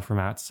clicking sound from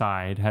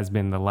outside has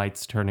been the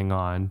lights turning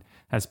on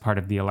as part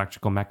of the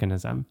electrical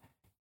mechanism.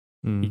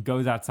 He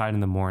goes outside in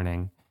the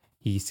morning.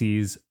 He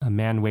sees a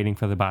man waiting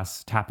for the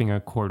bus, tapping a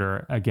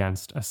quarter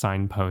against a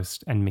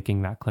signpost and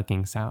making that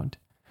clicking sound.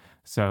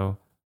 So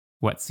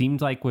what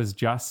seemed like was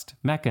just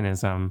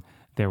mechanism,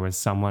 there was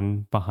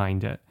someone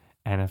behind it.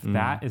 And if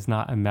that is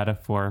not a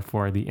metaphor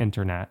for the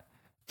internet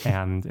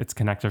and its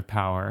connective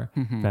power,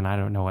 then I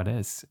don't know what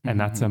is. And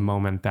that's a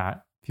moment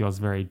that feels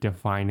very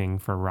defining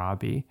for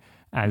Robbie,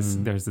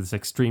 as there's this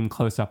extreme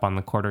close-up on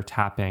the quarter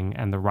tapping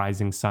and the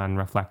rising sun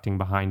reflecting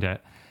behind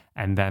it.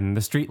 And then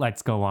the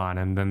streetlights go on,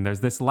 and then there's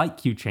this light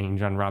cue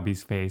change on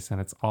Robbie's face, and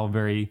it's all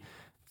very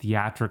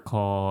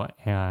theatrical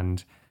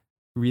and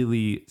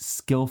really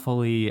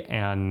skillfully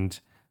and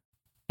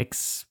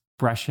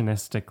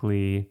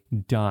expressionistically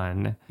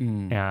done.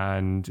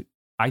 And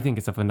I think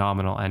it's a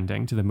phenomenal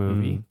ending to the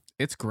movie.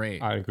 It's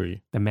great. I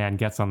agree. The man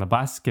gets on the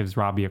bus, gives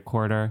Robbie a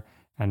quarter,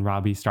 and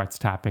Robbie starts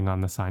tapping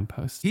on the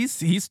signpost.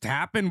 He's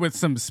tapping with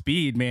some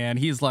speed, man.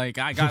 He's like,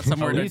 I got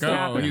somewhere to he's go.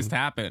 tapping. He's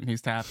tapping.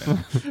 He's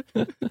tapping.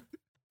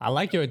 I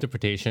like your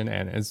interpretation,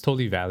 and it's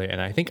totally valid. And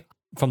I think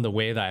from the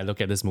way that I look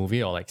at this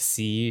movie or like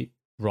see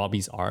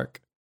Robbie's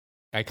arc,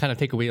 I kind of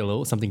take away a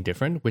little something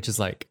different, which is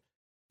like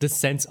this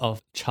sense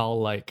of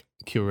childlike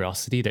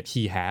curiosity that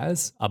he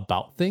has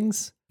about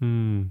things,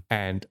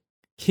 and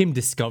him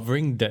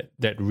discovering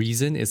that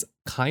reason is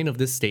kind of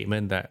this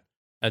statement that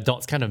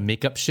adults kind of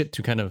make up shit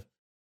to kind of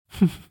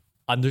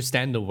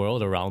understand the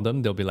world around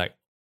them, they'll be like,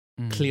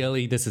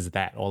 clearly this is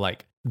that, or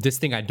like this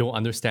thing I don't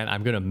understand,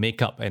 I'm gonna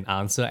make up an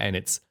answer and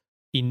it's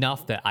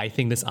enough that I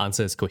think this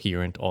answer is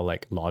coherent or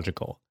like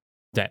logical,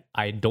 that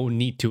I don't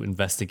need to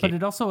investigate. But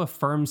it also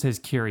affirms his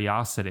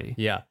curiosity.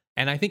 Yeah.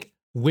 And I think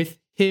with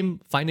him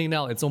finding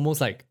out, it's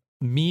almost like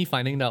me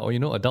finding out,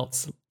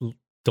 adults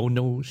don't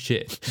know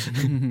shit.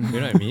 You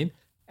know what I mean?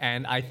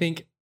 And I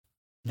think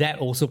that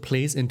also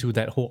plays into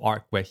that whole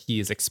arc where he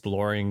is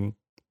exploring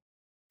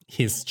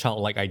his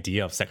childlike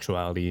idea of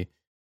sexuality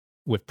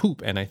with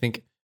Poop. And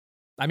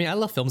I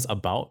love films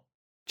about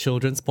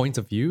children's points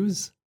of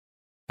views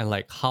and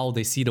like how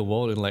they see the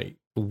world in like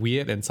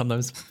weird and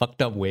sometimes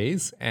fucked up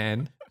ways.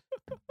 And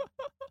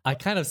I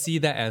kind of see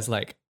that as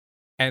like,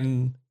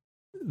 and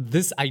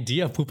this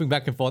idea of pooping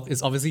back and forth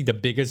is obviously the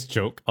biggest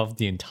joke of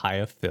the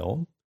entire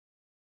film.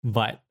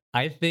 But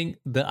I think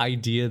the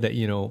idea that,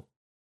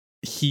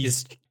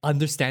 he's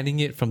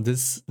understanding it from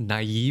this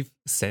naive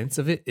sense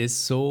of it is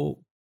so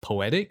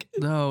poetic.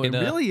 No, it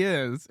really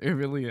is. It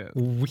really is.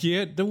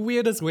 The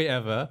weirdest way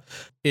ever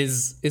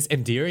is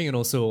endearing and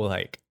also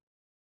like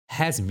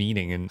has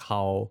meaning in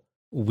how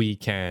we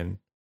can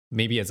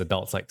maybe as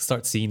adults like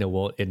start seeing the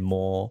world in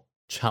more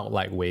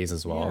childlike ways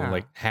as well. Yeah.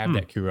 Like have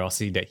that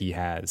curiosity that he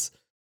has.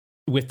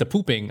 With the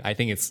pooping, I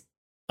think it's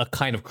a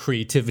kind of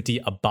creativity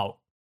about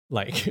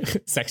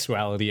like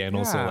sexuality and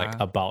also like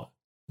about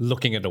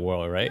looking at the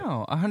world, right?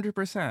 No,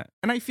 100%.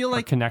 And I feel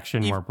like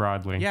connection more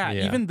broadly. Yeah,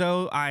 even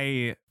though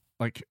I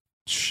like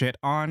shit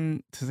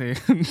on, to say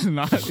to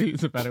not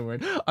use a better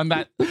word, on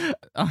that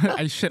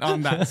I shit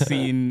on that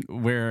scene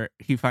where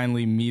he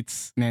finally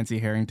meets Nancy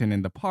Harrington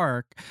in the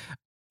park.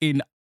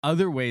 In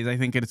other ways, I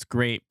think it's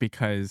great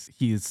because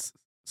he's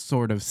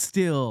sort of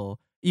still,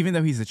 even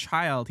though he's a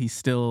child, he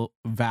still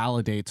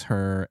validates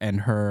her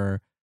and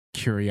her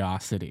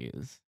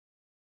curiosities,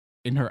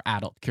 in her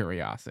adult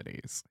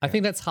curiosities. I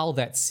think that's how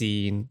that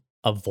scene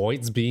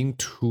avoids being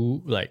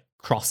too like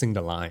crossing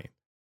the line,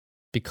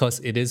 because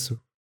it is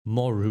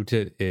more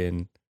rooted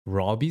in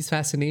Robbie's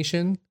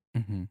fascination,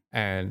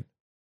 and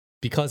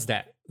because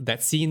that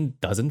scene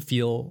doesn't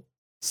feel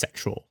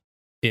sexual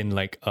in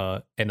like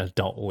an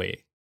adult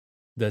way,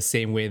 the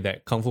same way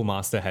that Kung Fu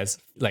Master has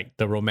like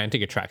the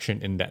romantic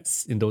attraction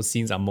in those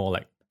scenes are more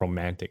like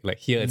romantic. Like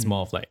here it's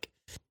more of like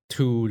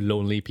two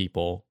lonely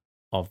people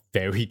of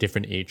very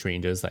different age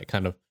ranges, like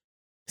kind of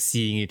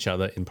seeing each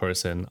other in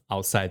person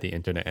outside the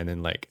internet, and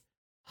then like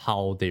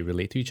how they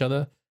relate to each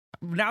other.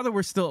 Now that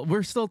we're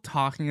still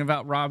talking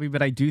about Robbie,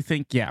 but I do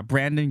think,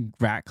 Brandon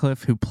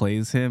Ratcliffe, who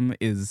plays him,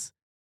 is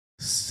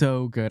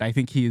so good. I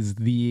think he is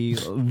the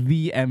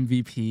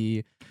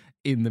MVP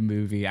in the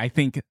movie. I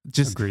think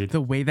just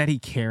the way that he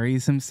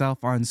carries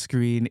himself on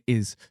screen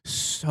is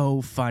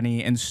so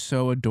funny and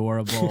so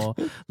adorable.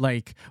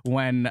 Like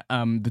when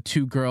the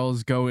two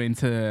girls go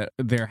into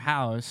their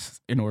house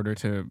in order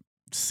to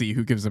see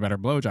who gives a better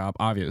blowjob,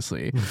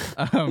 obviously.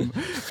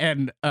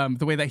 And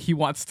the way that he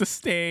wants to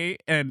stay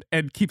and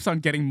keeps on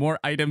getting more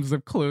items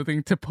of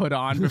clothing to put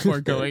on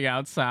before going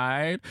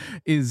outside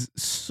is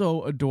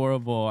so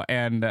adorable.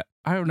 And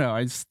I don't know,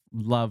 I just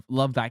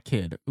love that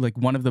kid. Like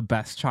one of the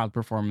best child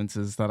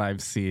performances that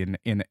I've seen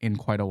in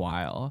quite a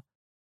while.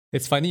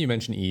 It's funny you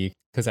mentioned E,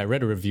 because I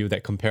read a review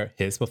that compared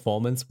his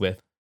performance with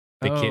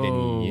the kid in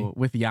E.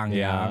 With Yang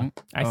Yang.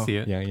 I see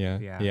it.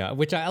 Yeah.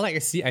 Which I like. I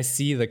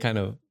see the kind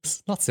of,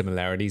 not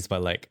similarities,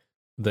 but like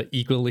the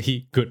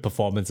equally good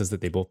performances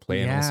that they both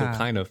play, and also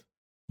kind of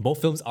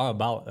both films are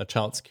about a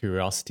child's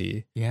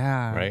curiosity.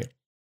 Yeah. Right.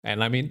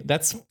 And I mean,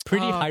 that's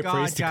pretty high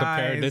praise to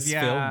compare this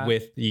film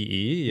with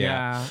EE.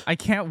 Yeah. I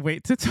can't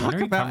wait to talk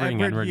about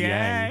Edward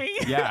Yang.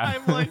 Yeah.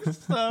 I'm like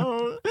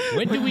so.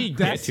 When do we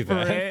get to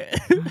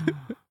that?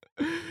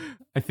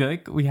 I feel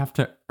like we have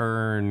to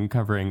earn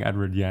covering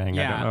Edward Yang.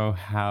 Yeah. I don't know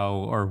how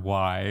or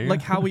why.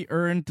 Like how we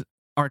earned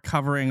our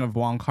covering of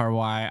Wong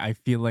Kar-wai, I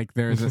feel like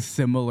there's a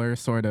similar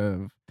sort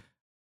of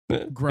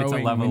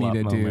growing we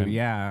need to do.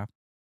 Yeah.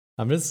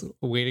 I'm just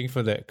waiting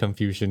for that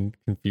confusion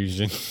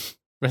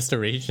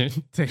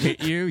restoration to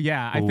hit you.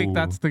 Yeah, I think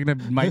that's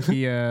might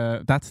be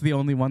that's the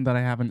only one that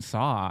I haven't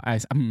saw.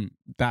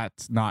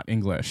 That's not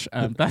English.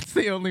 That's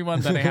the only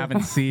one that I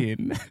haven't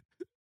seen.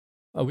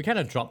 We kind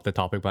of dropped the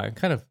topic, but I'm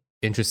kind of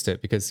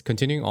interested because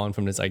continuing on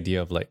from this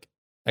idea of like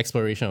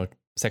exploration of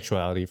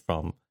sexuality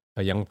from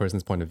a young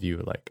person's point of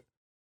view, like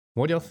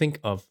what do y'all think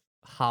of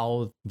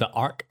how the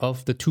arc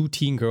of the two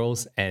teen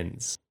girls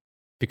ends?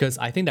 Because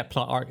I think that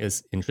plot arc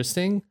is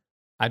interesting.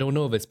 I don't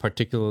know if it's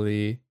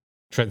particularly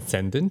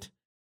transcendent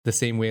the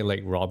same way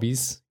like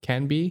Robbie's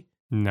can be.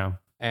 No.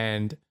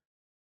 And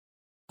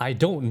I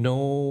don't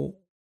know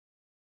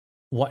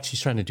what she's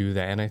trying to do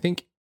there. And I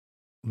think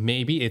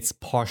maybe it's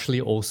partially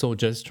also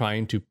just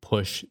trying to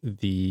push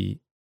the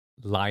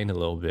line a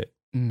little bit.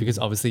 Because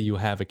obviously you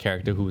have a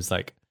character who's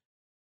like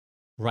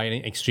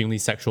writing extremely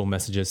sexual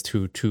messages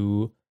to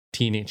two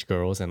teenage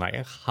girls and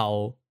like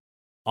how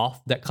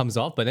off that comes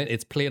off, but then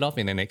it's played off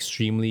in an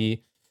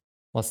extremely,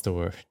 what's the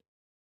word?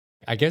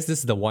 I guess this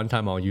is the one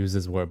time I'll use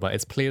this word, but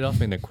it's played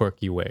off in a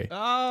quirky way.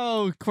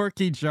 Oh,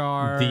 quirky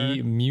jar.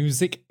 The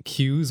music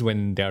cues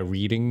when they're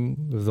reading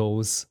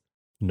those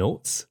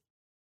notes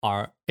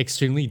are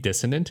extremely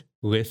dissonant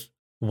with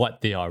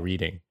what they are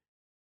reading.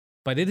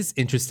 But it is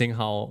interesting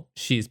how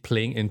she's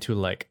playing into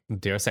like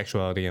their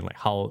sexuality and like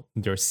how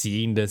they're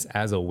seeing this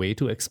as a way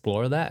to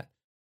explore that.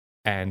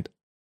 And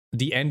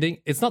the ending,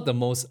 it's not the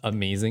most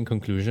amazing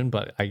conclusion,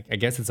 but I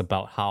guess it's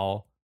about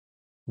how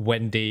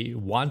when they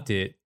want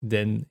it,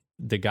 then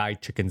the guy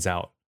chickens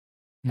out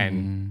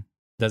and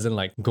doesn't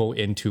like go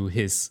into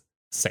his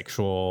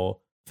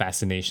sexual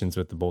fascinations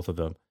with the both of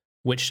them,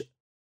 which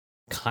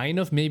kind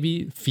of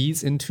maybe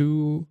feeds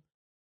into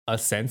a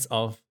sense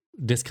of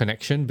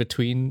disconnection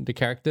between the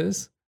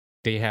characters.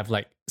 They have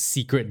like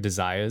secret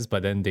desires,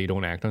 but then they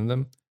don't act on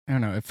them. I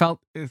don't know. It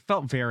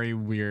felt very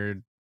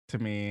weird to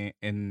me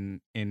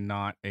in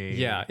not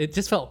a it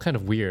just felt kind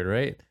of weird,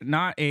 right?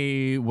 Not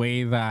a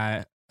way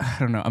that I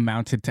don't know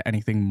amounted to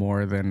anything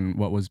more than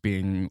what was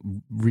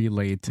being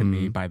relayed to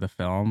me by the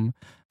film.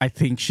 I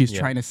think she's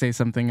trying to say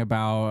something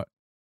about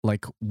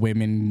like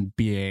women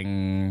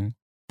being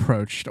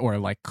approached or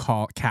like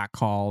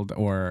catcalled,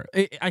 or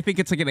I think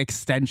it's like an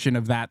extension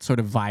of that sort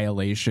of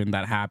violation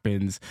that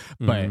happens,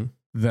 but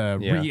the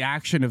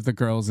reaction of the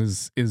girls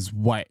is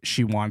what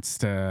she wants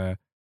to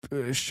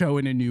show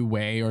in a new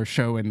way, or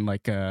show in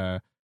like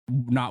a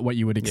not what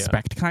you would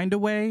expect kind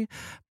of way.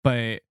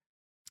 But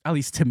at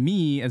least to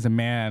me as a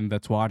man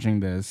that's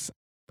watching this,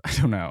 I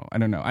don't know.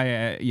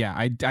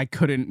 I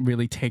couldn't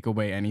really take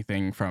away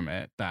anything from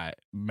it that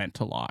meant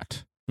a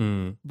lot.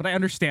 But I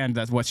understand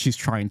that's what she's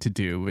trying to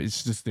do. It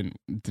just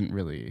didn't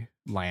really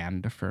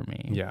land for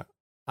me. Yeah.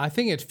 I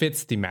think it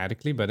fits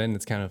thematically, but then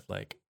it's kind of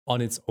like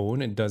on its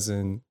own, it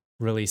doesn't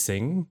really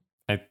sing.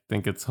 I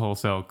think it's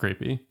wholesale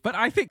creepy. But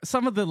I think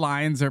some of the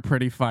lines are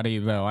pretty funny,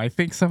 though. I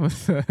think some of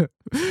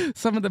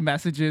the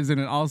messages, and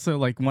also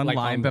like one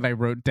line that I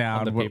wrote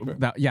down,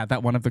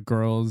 that one of the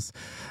girls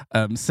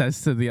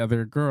says to the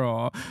other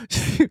girl,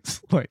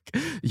 she's like,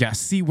 "Yeah,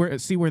 see where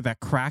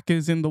that crack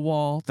is in the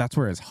wall? That's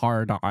where his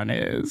hard on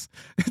is."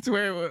 It's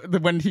where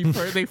when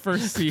they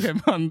first see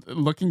him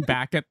looking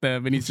back at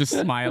them, and he's just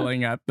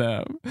smiling at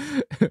them.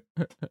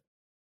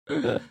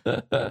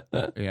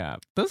 Yeah,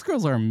 those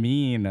girls are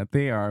mean.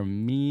 They are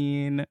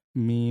mean.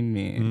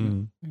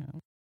 Yeah.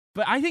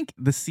 But I think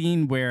the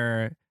scene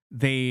where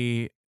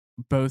they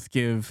both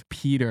give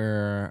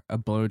Peter a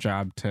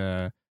blowjob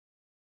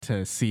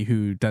to see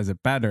who does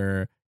it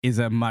better is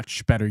a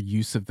much better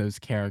use of those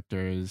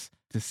characters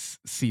to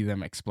see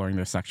them exploring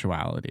their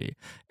sexuality.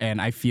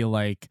 And I feel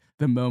like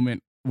the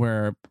moment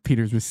where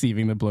Peter's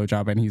receiving the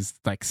blowjob and he's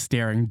like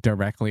staring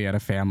directly at a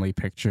family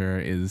picture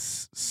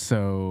is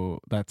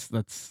that's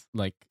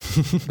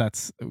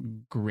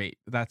great.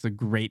 That's a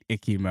great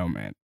icky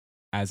moment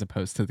as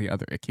opposed to the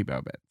other icky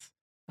moments.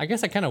 I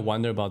guess I kind of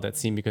wonder about that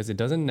scene because it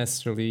doesn't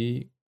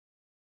necessarily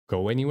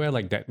go anywhere,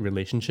 like that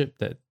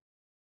relationship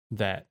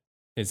that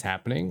is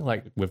happening,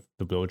 like with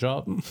the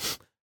blowjob,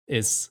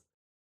 is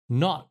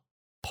not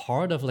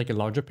part of like a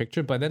larger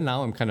picture. But then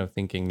now I'm kind of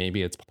thinking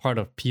maybe it's part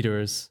of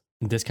Peter's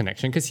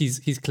disconnection, because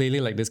he's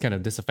clearly like this kind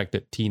of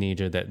disaffected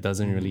teenager that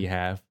doesn't really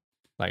have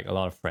like a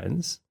lot of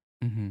friends,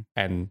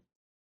 and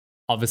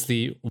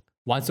obviously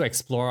wants to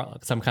explore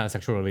some kind of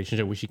sexual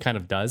relationship, which he kind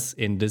of does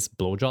in this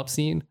blowjob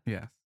scene,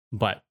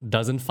 but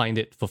doesn't find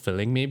it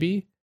fulfilling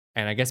maybe.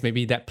 And I guess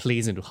maybe that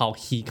plays into how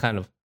he kind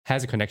of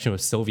has a connection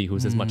with Sylvie,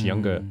 who's this much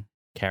younger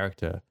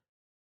character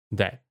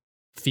that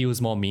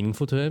feels more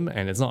meaningful to him,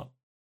 and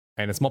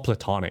it's more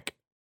platonic.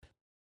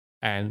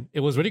 And it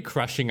was really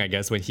crushing, I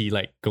guess, when he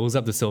like goes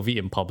up to Sylvie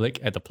in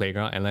public at the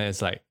playground and then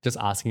it's like just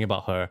asking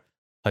about her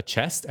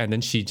chest, and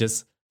then she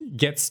just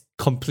gets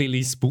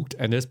completely spooked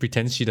and just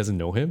pretends she doesn't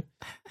know him.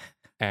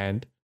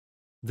 And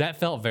that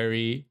felt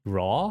very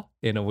raw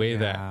in a way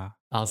that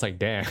I was like,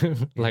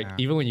 damn. Like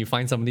even when you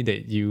find somebody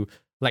that you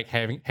like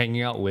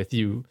hanging out with,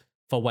 you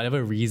for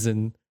whatever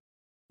reason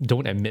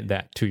don't admit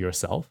that to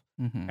yourself.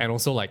 And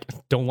also like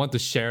don't want to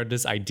share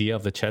this idea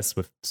of the chest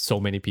with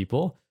so many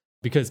people,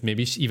 because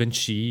maybe even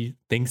she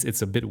thinks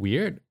it's a bit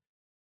weird,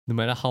 no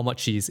matter how much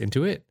she's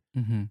into it.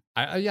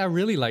 I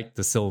really like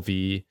the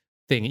Sylvie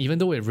thing, even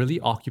though it really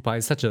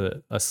occupies such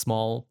a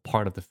small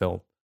part of the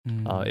film.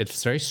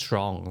 It's very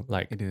strong,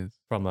 like it is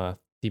from a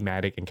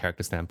thematic and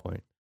character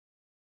standpoint.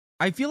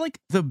 I feel like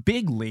the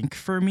big link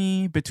for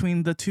me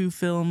between the two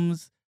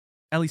films,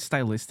 at least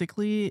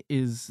stylistically,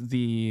 is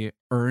the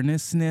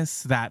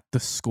earnestness that the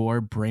score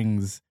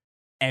brings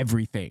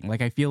everything.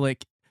 Like I feel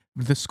like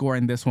the score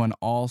in this one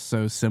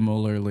also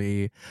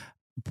similarly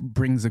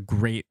brings a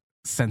great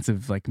sense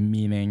of like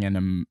meaning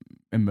and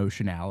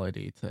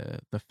emotionality to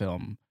the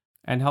film,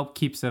 and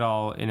keeps it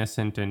all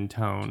innocent in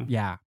tone.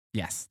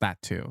 Yes,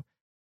 that too.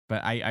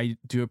 But I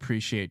do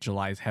appreciate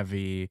July's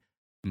heavy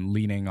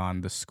leaning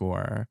on the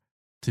score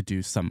to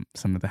do some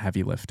of the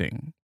heavy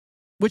lifting,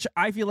 which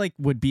I feel like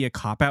would be a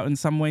cop-out in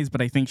some ways,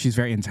 but I think she's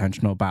very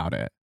intentional about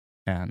it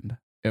and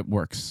it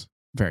works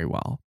very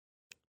well.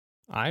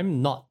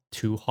 I'm not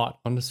too hot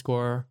on the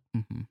score,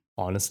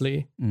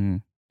 honestly,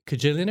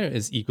 Kajillionaire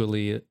is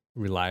equally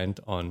reliant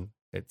on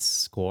its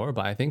score,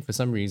 but I think for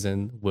some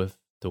reason, with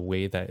the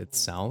way that it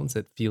sounds,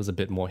 it feels a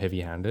bit more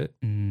heavy-handed.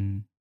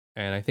 Mm.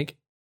 And I think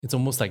it's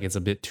almost like it's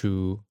a bit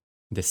too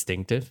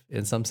distinctive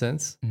in some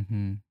sense.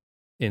 Mm-hmm.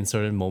 In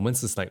certain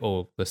moments, it's like,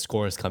 oh, the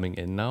score is coming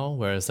in now.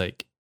 Whereas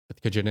like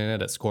with Kajillionaire,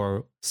 that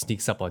score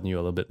sneaks up on you a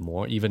little bit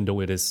more, even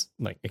though it is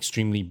like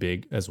extremely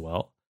big as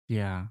well.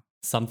 Yeah.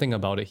 Something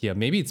about it here.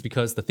 Maybe it's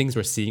because the things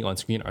we're seeing on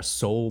screen are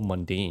so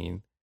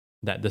mundane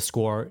that the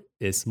score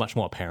is much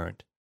more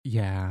apparent.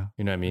 Yeah.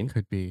 You know what I mean?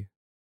 Could be.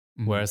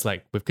 Mhm. Whereas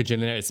like with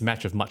Kajillionaire, it's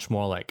matched with much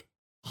more like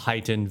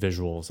heightened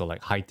visuals or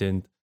like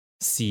heightened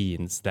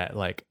scenes that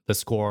like the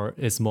score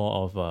is more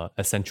of a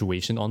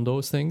accentuation on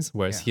those things.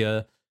 Whereas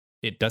here,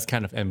 it does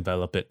kind of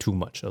envelop it too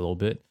much a little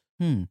bit.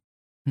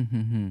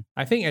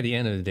 I think at the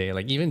end of the day,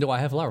 like even though I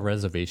have a lot of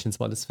reservations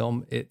about this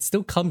film, it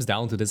still comes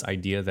down to this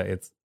idea that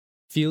it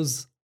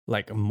feels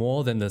like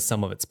more than the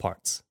sum of its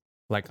parts.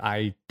 Like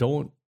I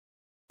don't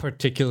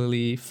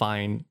particularly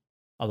find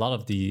a lot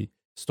of the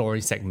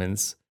story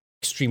segments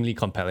extremely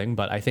compelling,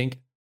 but I think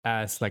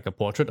as like a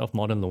portrait of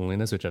modern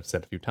loneliness, which I've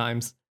said a few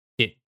times,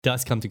 it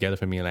does come together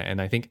for me.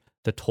 And I think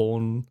the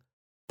tone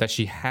that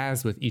she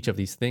has with each of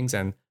these things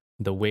and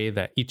the way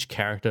that each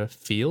character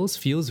feels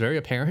very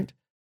apparent.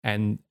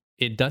 And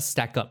it does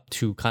stack up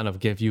to kind of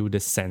give you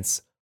this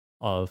sense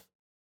of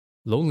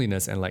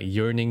loneliness and like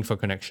yearning for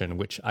connection,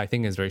 which I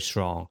think is very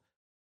strong,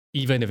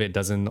 even if it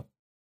doesn't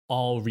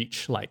all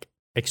reach like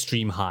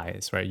extreme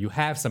highs, right? You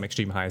have some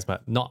extreme highs,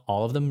 but not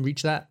all of them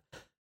reach that.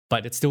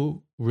 But it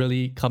still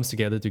really comes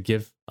together to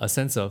give a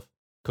sense of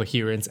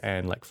coherence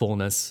and like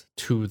fullness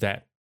to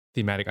that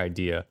thematic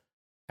idea.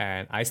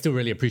 And I still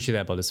really appreciate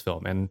that about this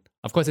film. And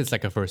of course, it's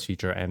like a first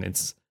feature and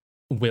it's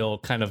will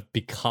kind of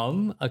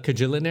become a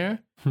Kajillionaire.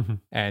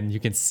 And you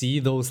can see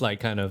those like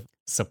kind of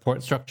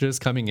support structures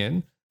coming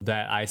in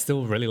that I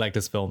still really like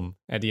this film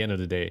at the end of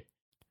the day.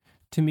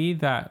 To me,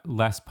 that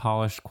less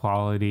polished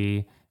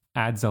quality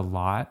adds a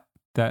lot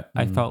that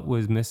I felt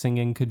was missing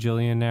in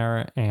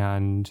Kajillionaire.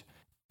 And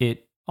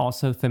it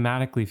also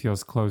thematically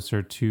feels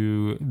closer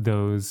to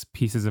those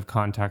pieces of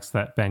context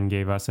that Ben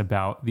gave us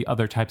about the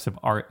other types of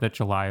art that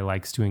July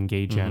likes to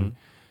engage in.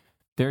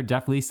 There are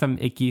definitely some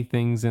icky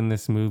things in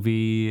this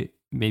movie,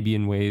 maybe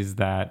in ways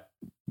that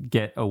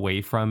get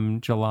away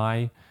from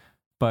July,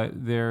 but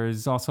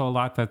there's also a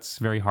lot that's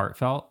very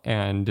heartfelt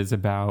and is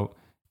about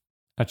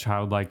a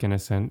childlike,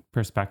 innocent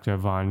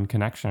perspective on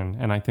connection.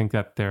 And I think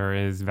that there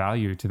is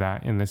value to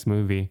that in this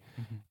movie.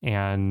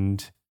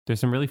 And there's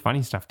some really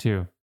funny stuff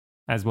too.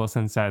 As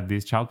Wilson said,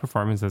 these child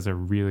performances are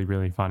really,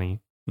 really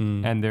funny.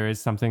 And there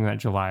is something that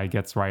July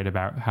gets right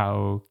about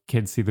how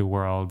kids see the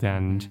world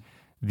and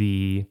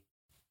the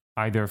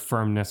either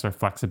firmness or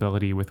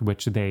flexibility with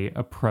which they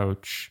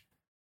approach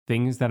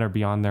things that are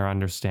beyond their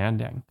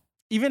understanding.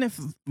 Even if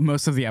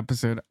most of the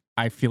episode,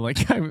 I feel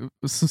like I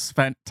was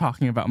spent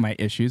talking about my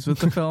issues with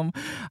the film,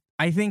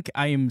 I think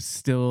I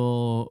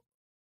still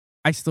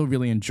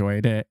really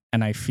enjoyed it.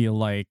 And I feel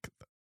like,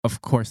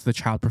 of course, the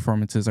child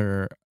performances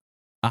are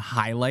a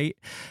highlight,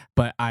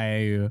 but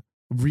I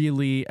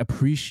really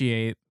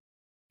appreciate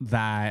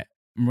that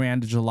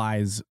Miranda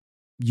July's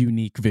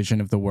unique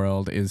vision of the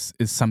world is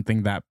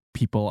something that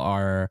people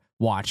are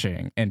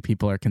watching and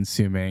people are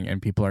consuming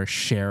and people are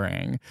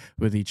sharing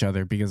with each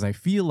other, because I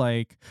feel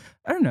like,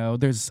 I don't know,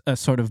 there's a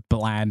sort of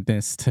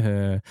blandness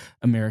to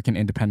American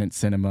independent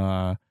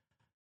cinema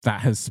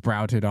that has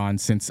sprouted on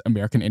since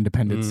American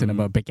independent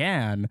cinema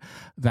began,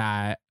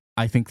 that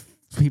I think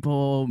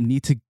people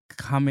need to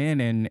come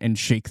in and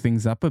shake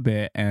things up a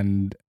bit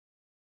and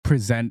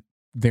present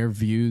their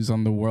views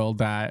on the world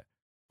that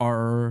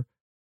are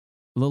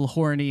a little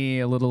horny,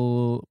 a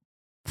little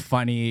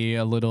funny,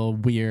 a little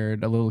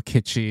weird, a little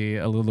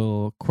kitschy, a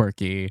little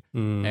quirky.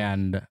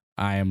 And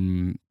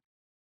I'm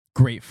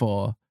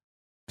grateful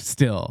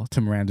still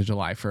to Miranda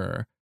July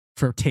for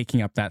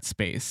taking up that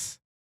space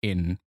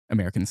in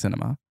American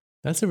cinema.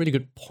 That's a really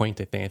good point,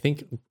 I think. I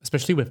think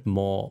especially with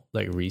more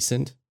like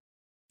recent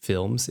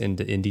films in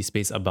the indie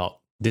space about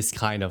this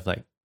kind of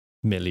like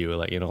milieu,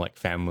 like, you know, like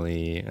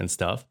family and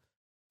stuff,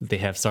 they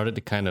have started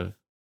to kind of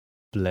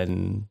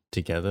blend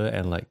together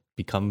and like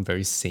become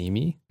very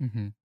samey.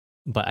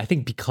 But I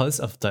think because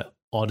of the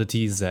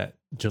oddities that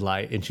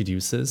July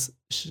introduces,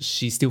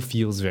 she still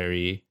feels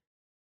very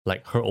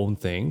like her own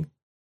thing,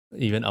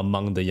 even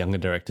among the younger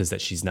directors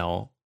that she's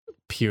now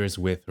peers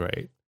with,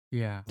 right?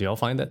 Yeah. Do y'all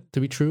find that to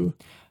be true?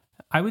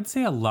 I would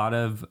say a lot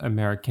of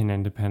American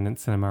independent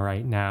cinema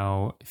right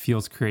now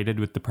feels created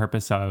with the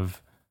purpose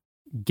of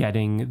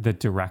getting the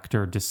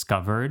director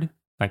discovered.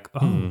 Like,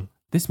 oh,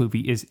 this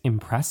movie is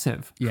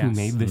impressive. Yes. Who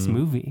made this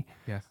movie?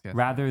 Yes.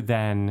 Rather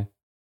than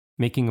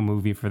making a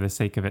movie for the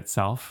sake of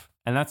itself.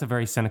 And that's a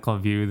very cynical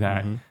view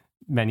that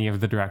many of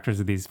the directors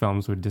of these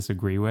films would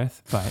disagree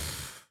with. But,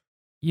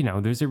 you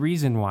know, there's a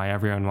reason why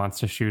everyone wants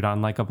to shoot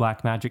on like a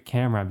Blackmagic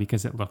camera,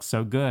 because it looks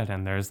so good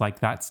and there's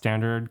like that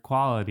standard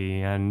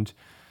quality. And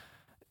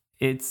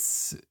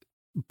it's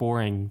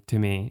boring to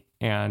me.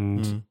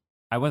 And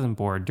I wasn't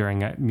bored during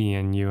Me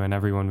and You and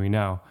Everyone We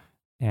Know.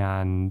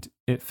 and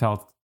it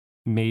felt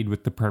made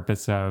with the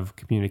purpose of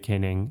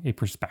communicating a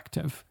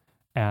perspective.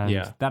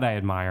 And that I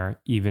admire,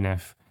 even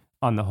if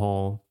on the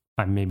whole,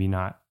 I'm maybe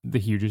not the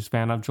hugest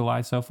fan of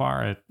July so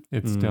far.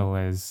 It still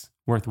is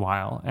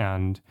worthwhile,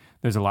 and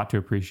there's a lot to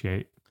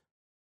appreciate.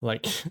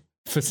 Like,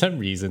 for some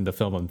reason, the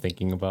film I'm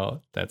thinking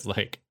about that's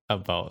like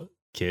about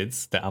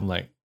kids that I'm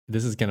like,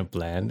 this is gonna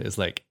blend is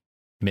like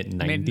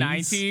mid-90s.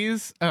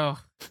 Mid-90s? Oh.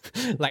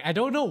 Like, I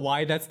don't know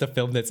why that's the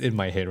film that's in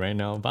my head right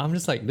now, but I'm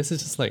just like, this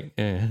is just like,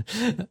 eh.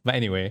 But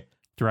anyway.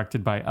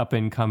 Directed by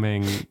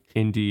up-and-coming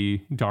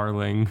indie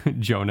darling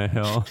Jonah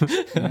Hill.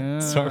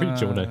 Sorry,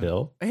 Jonah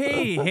Hill.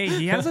 Hey,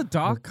 he has a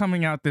doc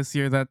coming out this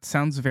year that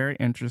sounds very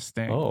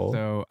interesting. Oh.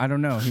 So I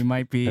don't know. He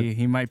might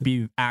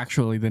be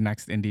actually the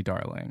next indie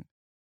darling.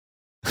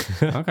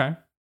 Okay.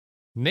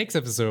 Next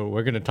episode,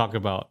 we're gonna talk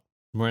about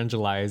Miranda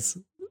July's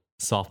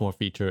sophomore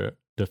feature,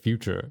 The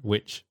Future,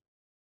 which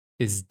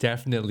is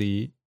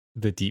definitely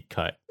the deep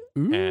cut.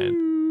 Ooh.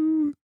 And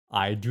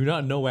I do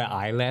not know where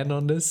I land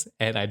on this,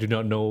 and I do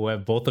not know where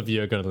both of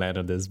you are going to land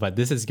on this, but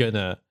this is going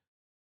to,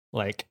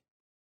 like,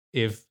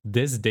 if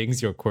this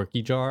dings your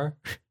quirky jar,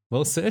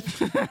 Wilson,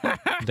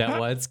 that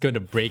one's going to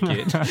break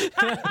it.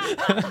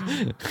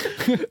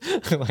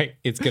 Like,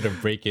 it's going to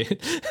break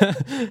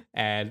it.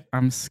 And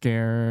I'm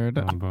scared.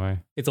 Oh boy.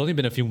 It's only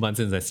been a few months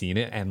since I've seen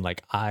it, and,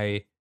 like,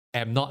 I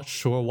am not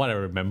sure what I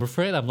remember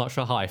for it. I'm not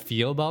sure how I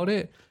feel about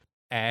it.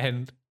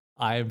 And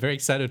I'm very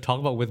excited to talk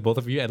about with both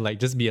of you and like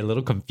just be a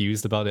little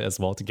confused about it as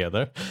well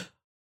together.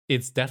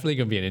 It's definitely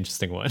going to be an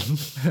interesting one.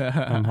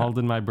 I'm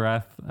holding my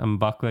breath. I'm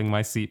buckling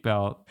my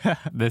seatbelt.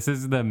 This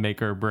is the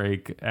make or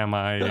break. Am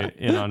I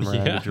in on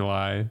Miranda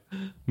July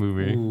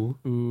movie?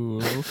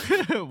 Ooh.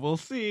 We'll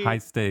see. High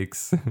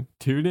stakes.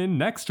 Tune in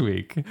next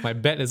week. My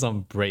bet is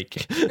on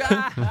break.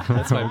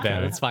 That's my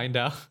bet. Let's find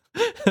out.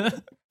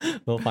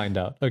 We'll find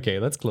out. Okay,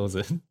 let's close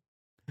it.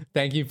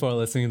 Thank you for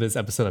listening to this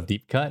episode of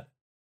Deep Cut.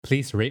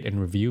 Please rate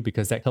and review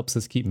because that helps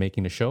us keep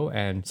making the show,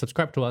 and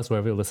subscribe to us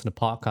wherever you listen to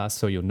podcasts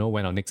so you'll know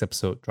when our next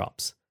episode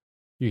drops.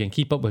 You can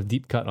keep up with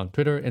Deep Cut on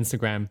Twitter,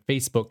 Instagram,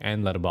 Facebook,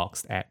 and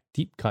Letterboxd at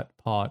Deep Cut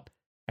Pod,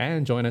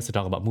 and join us to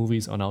talk about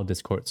movies on our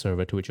Discord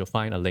server, to which you'll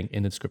find a link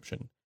in the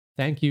description.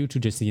 Thank you to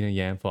Justina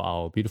Yan for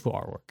our beautiful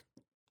artwork.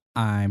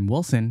 I'm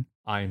Wilson.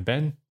 I'm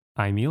Ben.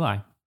 I'm Eli.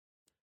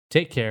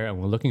 Take care,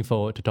 and we're looking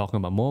forward to talking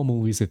about more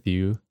movies with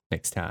you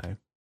next time.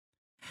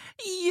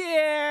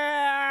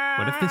 Yeah.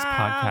 What if this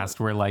podcast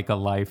were like a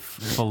life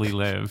fully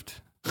lived?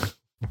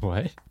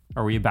 What?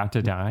 Are we about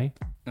to die?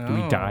 Do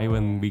we die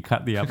when we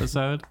cut the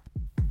episode?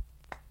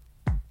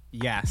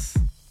 Yes.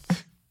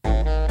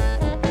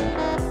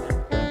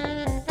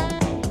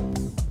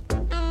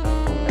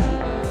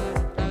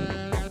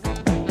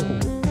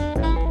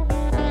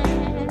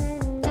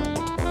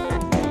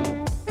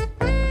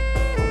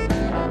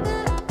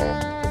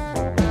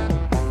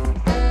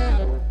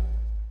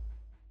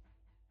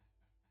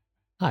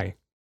 Hi.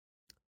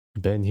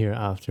 Ben here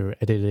after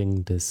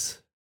editing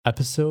this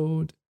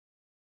episode.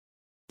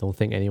 Don't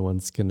think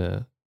anyone's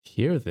gonna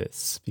hear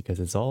this because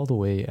it's all the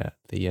way at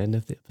the end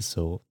of the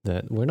episode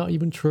that we're not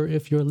even sure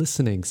if you're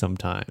listening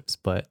sometimes,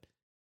 but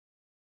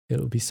it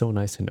would be so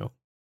nice to know.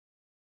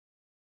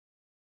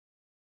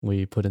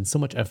 We put in so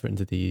much effort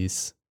into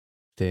these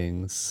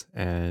things,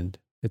 and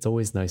it's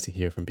always nice to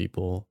hear from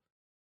people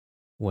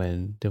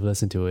when they've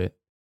listened to it.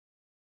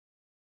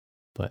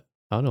 But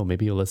I don't know,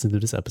 maybe you'll listen to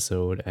this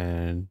episode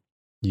and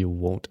you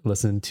won't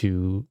listen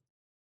to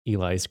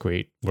Eli's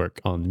great work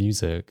on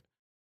music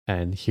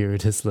and hear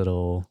this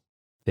little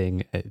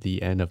thing at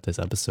the end of this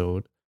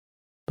episode,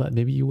 but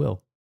maybe you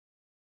will.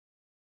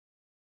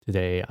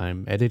 Today,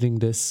 I'm editing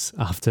this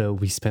after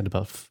we spent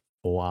about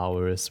 4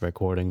 hours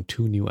recording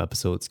 2 new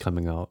episodes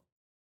coming out,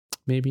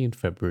 maybe in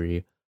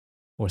February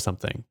or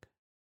something,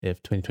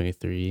 if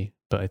 2023.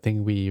 But I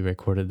think we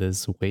recorded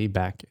this way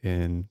back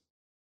in,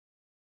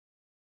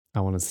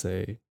 I want to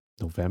say,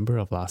 November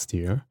of last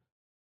year.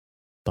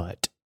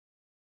 But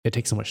it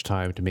takes so much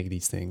time to make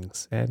these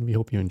things, and we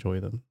hope you enjoy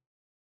them.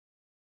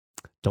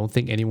 Don't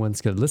think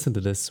anyone's going to listen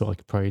to this, so I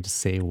could probably just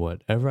say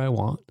whatever I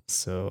want.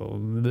 So,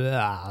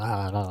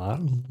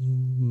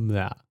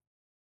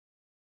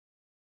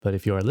 but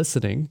if you are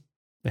listening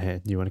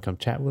and you want to come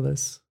chat with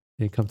us,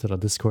 you come to the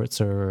Discord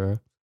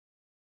server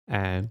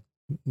and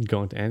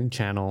go into any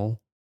channel,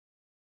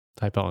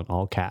 type out in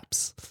all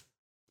caps,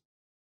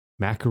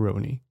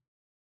 macaroni.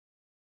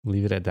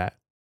 Leave it at that,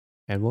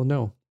 and we'll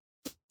know.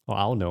 Well,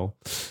 I'll know.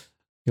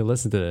 You'll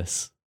listen to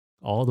this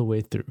all the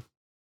way through.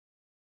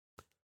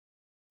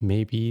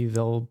 Maybe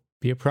there'll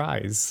be a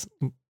prize,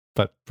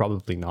 but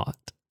probably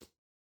not.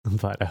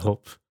 But I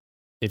hope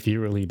if you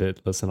really did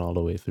listen all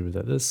the way through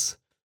that this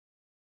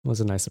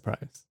was a nice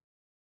surprise.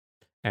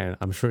 And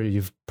I'm sure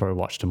you've probably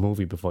watched a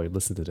movie before you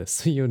listen to this,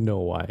 so you know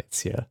why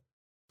it's here.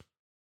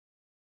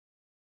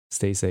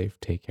 Stay safe,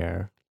 take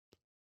care.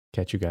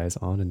 Catch you guys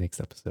on the next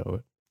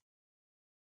episode.